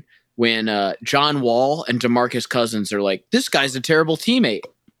situation when John Wall and DeMarcus Cousins are like, this guy's a terrible teammate.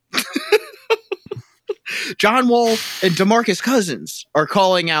 John Wall and DeMarcus Cousins are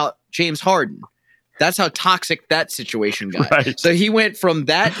calling out James Harden. That's how toxic that situation got. Right. So he went from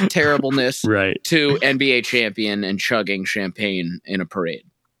that terribleness right. to NBA champion and chugging champagne in a parade.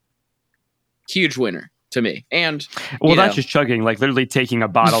 Huge winner to me. And not just chugging, like literally taking a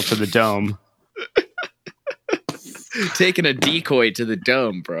bottle to the dome. Taking a decoy to the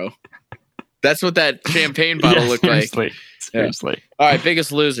dome, bro. That's what that champagne bottle looked like. Seriously. Yeah. All right,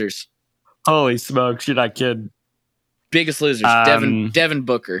 biggest losers. Holy smokes, you're not kidding. Biggest losers. Devin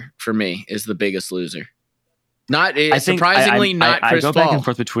Booker for me is the biggest loser. Not surprisingly, not Chris Paul. I go back and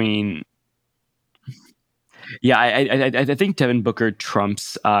forth between. Yeah, I think Devin Booker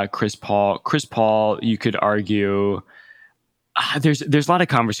trumps Chris Paul. Chris Paul, you could argue. There's a lot of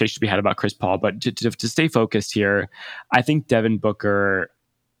conversation to be had about Chris Paul, but to stay focused here, I think Devin Booker,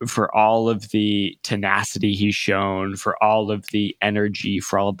 for all of the tenacity he's shown, for all of the energy,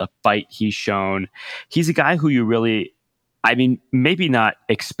 for all of the fight he's shown, he's a guy who you really, maybe not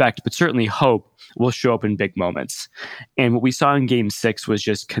expect, but certainly hope will show up in big moments. And what we saw in Game 6 was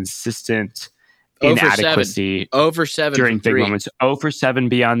just consistent inadequacy. Over 7 during big 3. moments. 0 for 7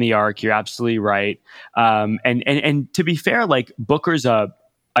 beyond the arc. You're absolutely right. And to be fair, like Booker's a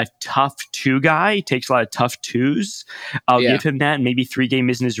tough 2 guy. He takes a lot of tough 2s. I'll give him that. Maybe 3-game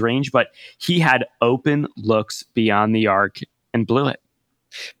isn't his range, but he had open looks beyond the arc and blew it.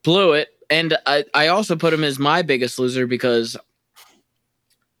 And I also put him as my biggest loser because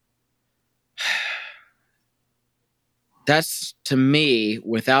that's, to me,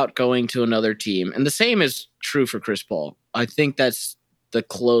 without going to another team. And the same is true for Chris Paul. I think that's the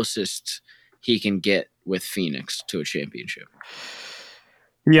closest he can get with Phoenix to a championship.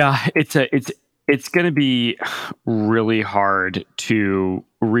 Yeah, it's going to be really hard to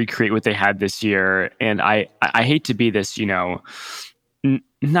recreate what they had this year. And I hate to be this,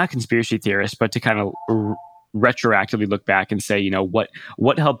 not conspiracy theorist, but to kind of retroactively look back and say, what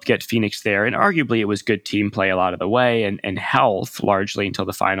helped get Phoenix there? And arguably it was good team play a lot of the way and health largely until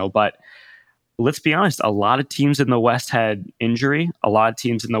the final. But let's be honest, a lot of teams in the West had injury. A lot of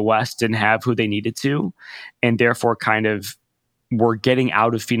teams in the West didn't have who they needed to, and therefore kind of were getting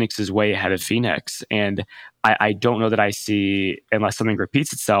out of Phoenix's way ahead of Phoenix. And I don't know that I see, unless something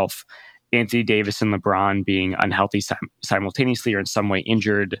repeats itself, Anthony Davis and LeBron being unhealthy simultaneously or in some way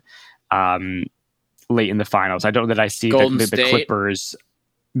injured late in the finals. I don't know that I see the Clippers,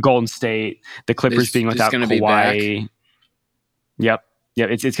 Golden State, the Clippers being without Kawhi. Yep.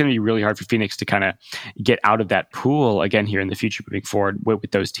 It's going to be really hard for Phoenix to kind of get out of that pool again here in the future moving forward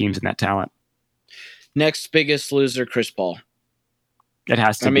with those teams and that talent. Next biggest loser, Chris Paul. It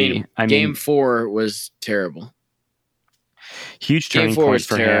has to be. Game 4 was terrible. Huge turning point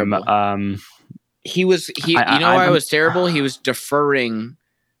for him. He was why it was terrible? He was deferring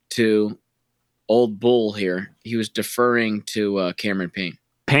to old bull here. He was deferring to Cameron Payne.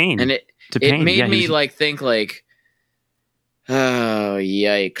 And it made me think oh,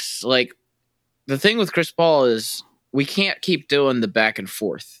 yikes. Like, the thing with Chris Paul is we can't keep doing the back and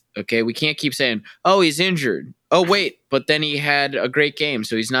forth. Okay, we can't keep saying, "Oh, he's injured." Oh, wait, but then he had a great game,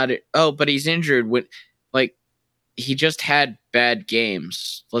 so he's not. Oh, but he's injured. he just had bad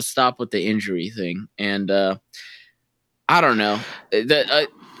games. Let's stop with the injury thing. And I don't know.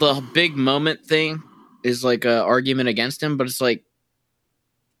 The big moment thing is like an argument against him, but it's like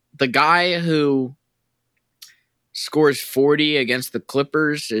the guy who scores 40 against the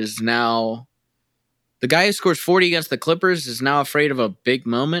Clippers is now afraid of a big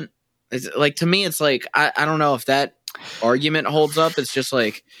moment. It's like, to me, it's like, I don't know if that argument holds up. It's just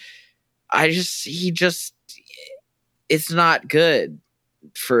like, it's not good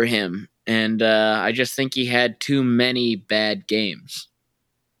for him. And I just think he had too many bad games.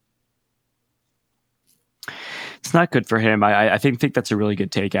 It's not good for him. I think that's a really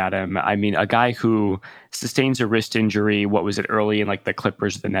good take, Adam. I mean, a guy who sustains a wrist injury, what was it, early in like the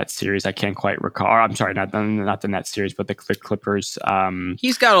Clippers, the Nets series? I can't quite recall. I'm sorry, not the Nets series, but the Clippers.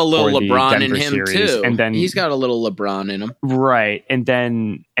 He's got a little LeBron in him series. too. And then he's got a little LeBron in him, right? And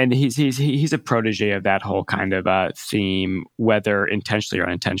he's a protege of that whole kind of theme, whether intentionally or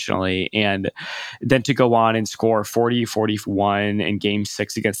unintentionally. And then to go on and score 40-41 in Game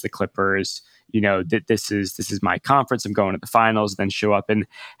 6 against the Clippers. This is my conference. I'm going to the finals, then show up and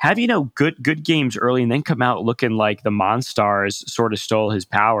have, good games early and then come out looking like the Monstars sort of stole his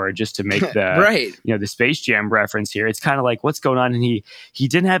power just to make the, right. The Space Jam reference here. It's kind of like, what's going on? And he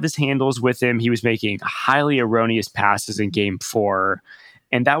didn't have his handles with him. He was making highly erroneous passes in Game 4.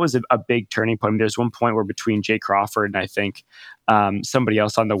 And that was a big turning point. I mean, there's one point where between Jay Crawford and I think somebody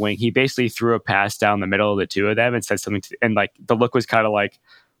else on the wing, he basically threw a pass down the middle of the two of them and said something and like the look was kind of like,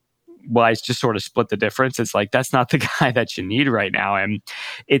 well, I just sort of split the difference. It's like, that's not the guy that you need right now. And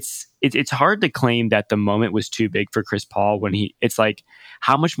it's hard to claim that the moment was too big for Chris Paul when it's like,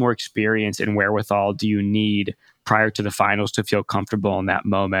 how much more experience and wherewithal do you need prior to the finals to feel comfortable in that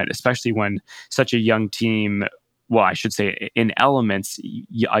moment, especially when such a young team, well, I should say in elements,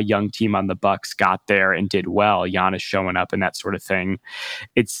 a young team on the Bucks got there and did well, Giannis showing up and that sort of thing.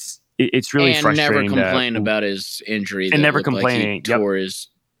 It's really and frustrating. And never complain about his injury. And never complaining. Like he tore his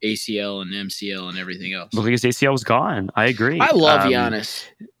ACL and MCL and everything else. Well, because ACL was gone. I agree. I love Giannis.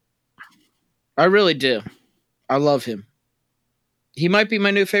 I really do. I love him. He might be my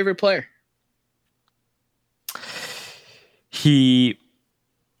new favorite player. He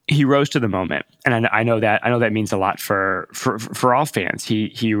rose to the moment, and I know that means a lot for all fans.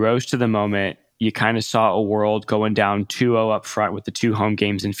 He rose to the moment. You kind of saw a world going down 2-0 up front with the 2 home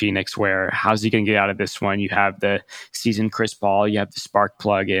games in Phoenix where how's he going to get out of this one? You have the seasoned Chris Paul, you have the spark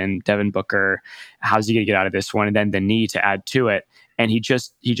plug in Devin Booker. How's he going to get out of this one? And then the need to add to it. And he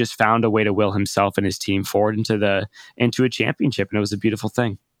just found a way to will himself and his team forward into a championship. And it was a beautiful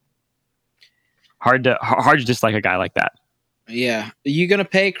thing. Hard to dislike a guy like that. Yeah. Are you going to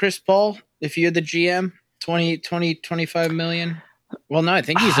pay Chris Paul if you're the GM 25 million? Well, no, I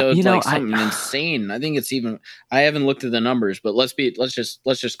think he's owed something insane. I think it's even. I haven't looked at the numbers, but let's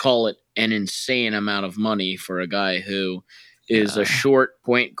just call it an insane amount of money for a guy who is a short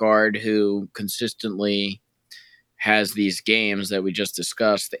point guard who consistently has these games that we just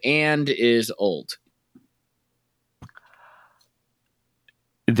discussed and is old.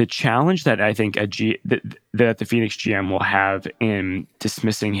 The challenge that I think that the Phoenix GM will have in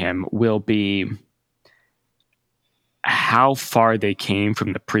dismissing him will be how far they came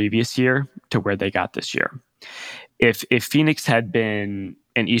from the previous year to where they got this year. If Phoenix had been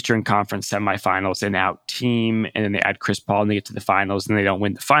an Eastern Conference semifinals and out team, and then they add Chris Paul and they get to the finals and they don't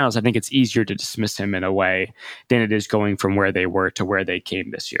win the finals, I think it's easier to dismiss him in a way than it is going from where they were to where they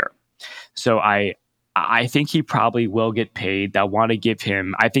came this year. So I think he probably will get paid. They'll want to give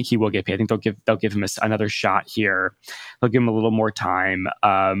him. I think he will get paid. I think they'll give him another shot here. They'll give him a little more time,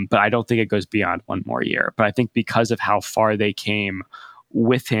 but I don't think it goes beyond one more year. But I think because of how far they came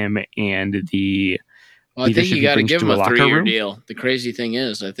with him and the, I think you got to give him a 3-year deal. The crazy thing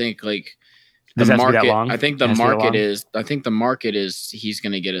is, I think the market. I think the market is. I think the market is. He's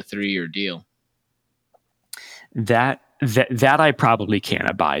going to get a 3-year deal. That I probably can't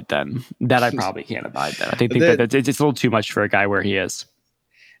abide then. I think that it's a little too much for a guy where he is.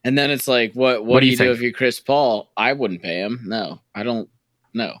 And then it's like, what do you do if you're Chris Paul? I wouldn't pay him. No, I don't.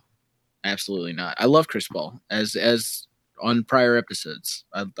 No, absolutely not. I love Chris Paul as on prior episodes.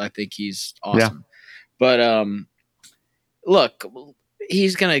 I think he's awesome. Yeah. But look,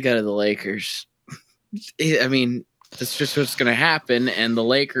 he's gonna go to the Lakers. I mean, that's just what's gonna happen. And the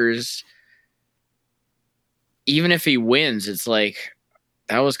Lakers, even if he wins, it's like,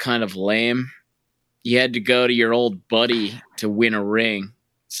 that was kind of lame. You had to go to your old buddy to win a ring.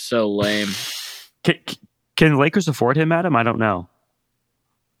 So lame. Can the Lakers afford him, Adam? I don't know.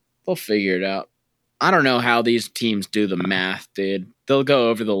 They'll figure it out. I don't know how these teams do the math, dude. They'll go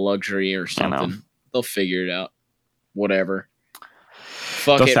over the luxury or something. They'll figure it out. whatever.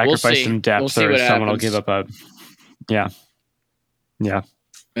 Fuck They'll it. sacrifice some depth, We'll see or what someone will happens. give up a. Yeah.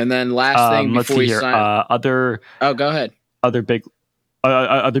 And then last thing let's before see we here. sign. Go ahead. Other big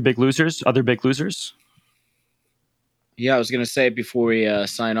losers. Yeah, I was gonna say before we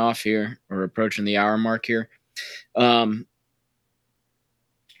sign off here, or approaching the hour mark here.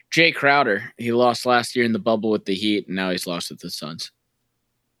 Jay Crowder, he lost last year in the bubble with the Heat, and now he's lost with the Suns.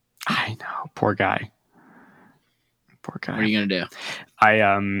 I know, poor guy. What are you gonna do?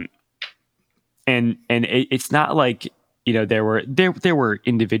 It's not like, you know, there were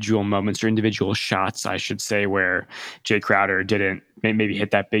individual moments or individual shots, I should say, where Jay Crowder didn't maybe hit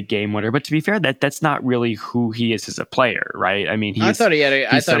that big game winner. But to be fair, that's not really who he is as a player, right? I mean, I thought he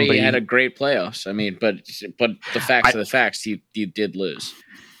had a great playoffs. I mean, but the facts are the facts. He did lose.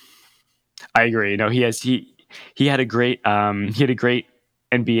 I agree. You know, he had a great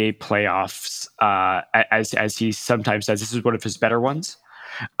NBA playoffs, as he sometimes does. This is one of his better ones.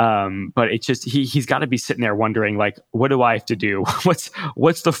 But it's just he's got to be sitting there wondering, like, what do I have to do?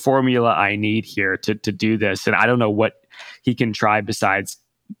 What's the formula I need here to do this? And I don't know what he can try besides,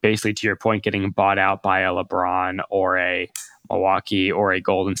 basically, to your point, getting bought out by a LeBron or a Milwaukee or a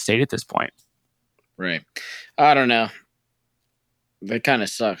Golden State at this point. Right. I don't know. That kind of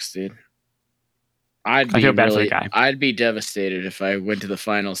sucks, dude. I feel bad for the guy. I'd be devastated if I went to the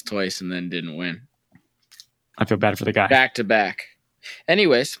finals twice and then didn't win. I feel bad for the guy. Back to back.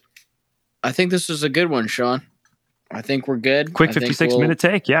 Anyways, I think this was a good one, Sean. I think we're good. Quick 56-minute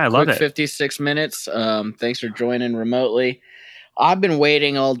take. Yeah, I love it. 56 minutes. Thanks for joining remotely. I've been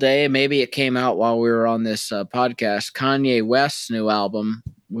waiting all day. Maybe it came out while we were on this podcast. Kanye West's new album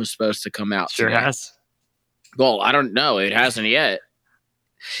was supposed to come out today. Has. Well, I don't know. It hasn't yet.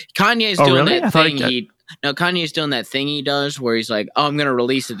 Kanye's doing that thing. Kanye's doing that thing he does where he's like, "Oh, I'm going to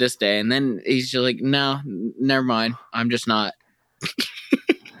release it this day," and then he's just like, "No, never mind. I'm just not."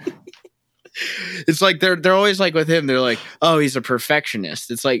 It's like they're always like with him. They're like, "Oh, he's a perfectionist."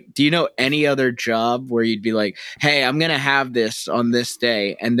 It's like, do you know any other job where you'd be like, "Hey, I'm going to have this on this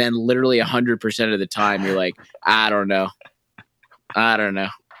day," and then literally 100% of the time you're like, "I don't know.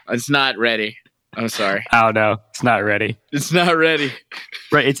 It's not ready." I'm sorry. Oh no, it's not ready. It's not ready.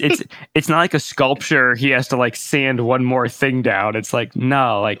 Right. It's not like a sculpture. He has to like sand one more thing down. It's like,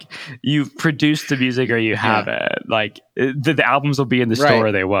 no, like you've produced the music or you have it. Like the albums will be in the store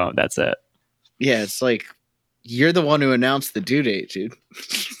or they won't. That's it. Yeah. It's like, you're the one who announced the due date, dude.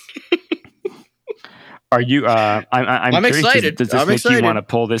 Are you, I'm excited. Does this make you want to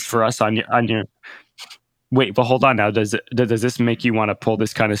pull this for us on your, wait, but hold on now. Does this make you want to pull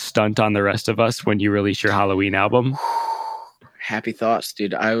this kind of stunt on the rest of us when you release your Halloween album? Happy thoughts,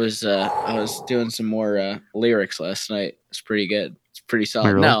 dude. I was doing some more lyrics last night. It's pretty good. It's pretty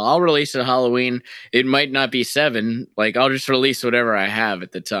solid. Really? No, I'll release it Halloween. It might not be 7. Like, I'll just release whatever I have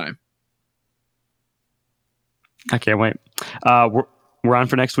at the time. I can't wait. We're on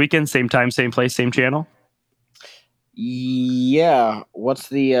for next weekend. Same time, same place, same channel. Yeah. What's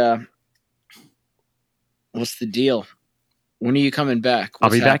the deal? When are you coming back? I'll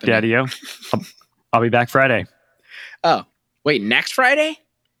be back, Daddy-o. I'll be back Friday. Oh, wait, next Friday?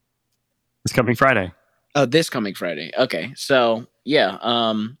 This coming Friday. Oh, this coming Friday. Okay. So, yeah.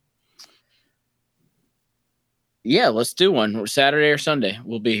 Yeah, let's do one. Saturday or Sunday.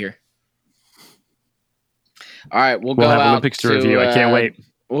 We'll be here. All right. We'll go have out Olympics to review. I can't wait.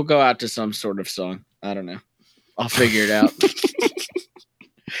 We'll go out to some sort of song. I don't know. I'll figure it out.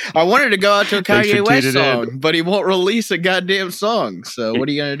 I wanted to go out to a Kanye West song, but he won't release a goddamn song. So what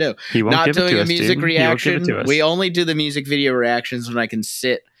are you going to do? He won't Not doing a music dude. reaction. We only do the music video reactions when I can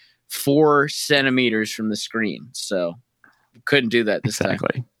sit 4 centimeters from the screen. So couldn't do that this time.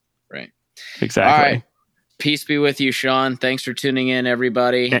 Right. Exactly. All right. Peace be with you, Sean. Thanks for tuning in,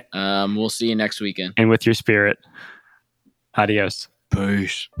 everybody. We'll see you next weekend. And with your spirit. Adios.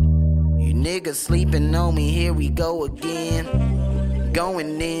 Peace. You niggas sleeping on me, here we go again.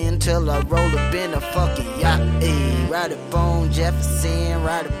 Going in till I roll up in a fucking yacht, ayy. Right up on Jefferson,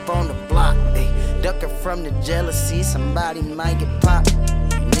 right up on the block, ayy. Ducking from the jealousy, somebody might get popped.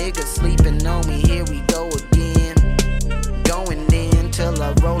 You niggas sleeping on me, here we go again. Going in till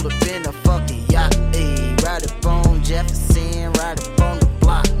I roll up in a fucking yacht, ayy. Right up on Jefferson, right up on the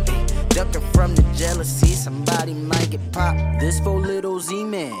block, ayy. Ducking from the jealousy, somebody might get popped. This for little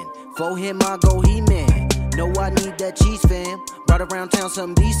Z-Man, for him I go He-Man. Know I need that cheese, fam. Ride around town,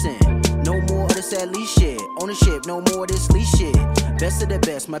 something decent. No more of this at least shit. Ownership, no more of this lease shit. Best of the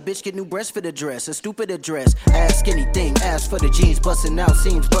best, my bitch get new breasts for the dress. A stupid address, ask anything, ask for the jeans. Bustin' out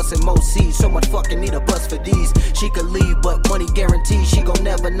seams, bustin' most seeds. So much fucking need a bus for these. She could leave, but money guaranteed. She gon'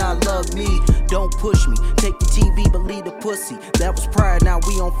 never not love me. Don't push me, take the TV, but leave the pussy. That was prior, now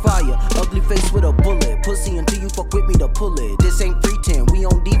we on fire. Ugly face with a bullet. Pussy until you fuck with me to pull it. This ain't pretend, we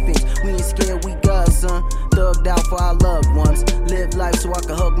on defense. We ain't scared, we God, son. Thugged out for our loved ones. Live life so I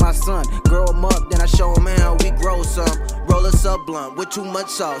can hug my son. Grow him up, then I show him how we grow some. Roll us up blunt with too much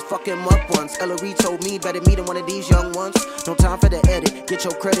sauce. Fuck him up once. Ellery told me better meet him one of these young ones. No time for the edit. Get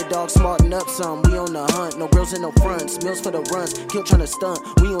your credit, dog. Smarten up some. We on the hunt. No grills and no fronts. Meals for the runs. Kill tryna stunt.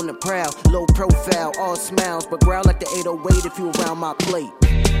 We on the prowl. Low profile. All smiles. But growl like the 808 if you around my plate.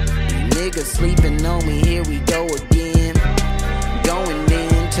 Niggas sleeping on me. Here we go again. Going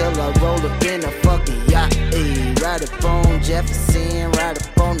in till I roll up in a fucking yacht. Ay, right up on Jefferson. Right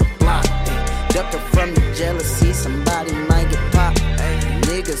up on the block. Ducking from the jealousy, somebody might get popped.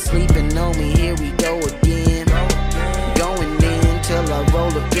 Niggas sleeping on me, here we go again. Going in till I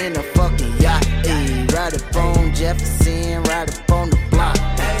roll up in a fucking yacht. Ay, right up on Jefferson, right up on the block.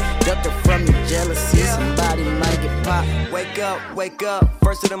 Ducking from the jealousy, somebody might get popped. Wake up,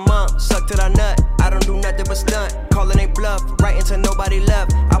 first of the month, suck till I nut. I don't do nothing but stunt, calling they bluff, right into nobody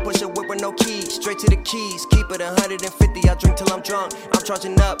left. I push a whip with no keys, straight to the keys. Keep it 150, I drink till I'm drunk. I'm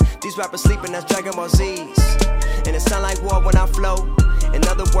charging up, these rappers sleeping, that's Dragon Ball Z's. And it sound like war when I flow. In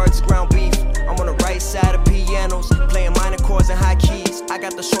other words, ground beef. I'm on the right side of pianos, playing minor chords and high keys. I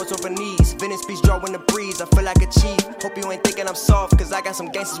got the shorts over knees, Venice Beach drawing the breeze. I feel like a chief. Hope you ain't thinking I'm soft, cause I got some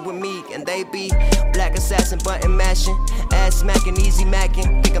gangsters with me. And they be black assassin, button mashing, ass smacking, easy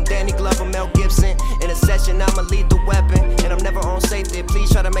macking. Think I'm Danny Glover, Mel Gibson. In a session, I'm a lethal weapon, and I'm never on safety. Please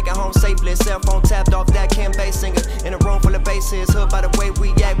try to make it home safely. Cell phone tapped off that Kim Bass singer. In a room full of bases, hood by the way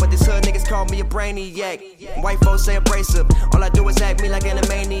we act. But this hood niggas call me a brainiac. White folks say abrasive. All I do is act me like an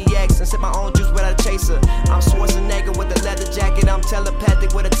maniac and sip my own juice without a chaser. I'm Schwarzenegger with a leather jacket. I'm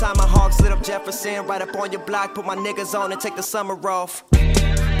telepathic with a tomahawk. Slit up Jefferson right up on your block. Put my niggas on and take the summer off.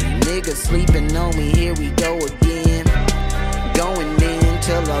 Niggas sleeping on me, here we go again. Going in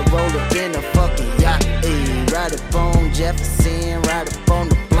till I roll up in a fucking yacht. Ay, right up on Jefferson, right up on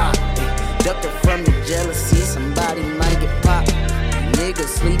the block. Ay, ducking from the jealousy, somebody might get popped. Niggas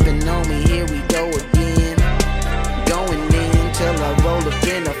sleeping on me, here we go.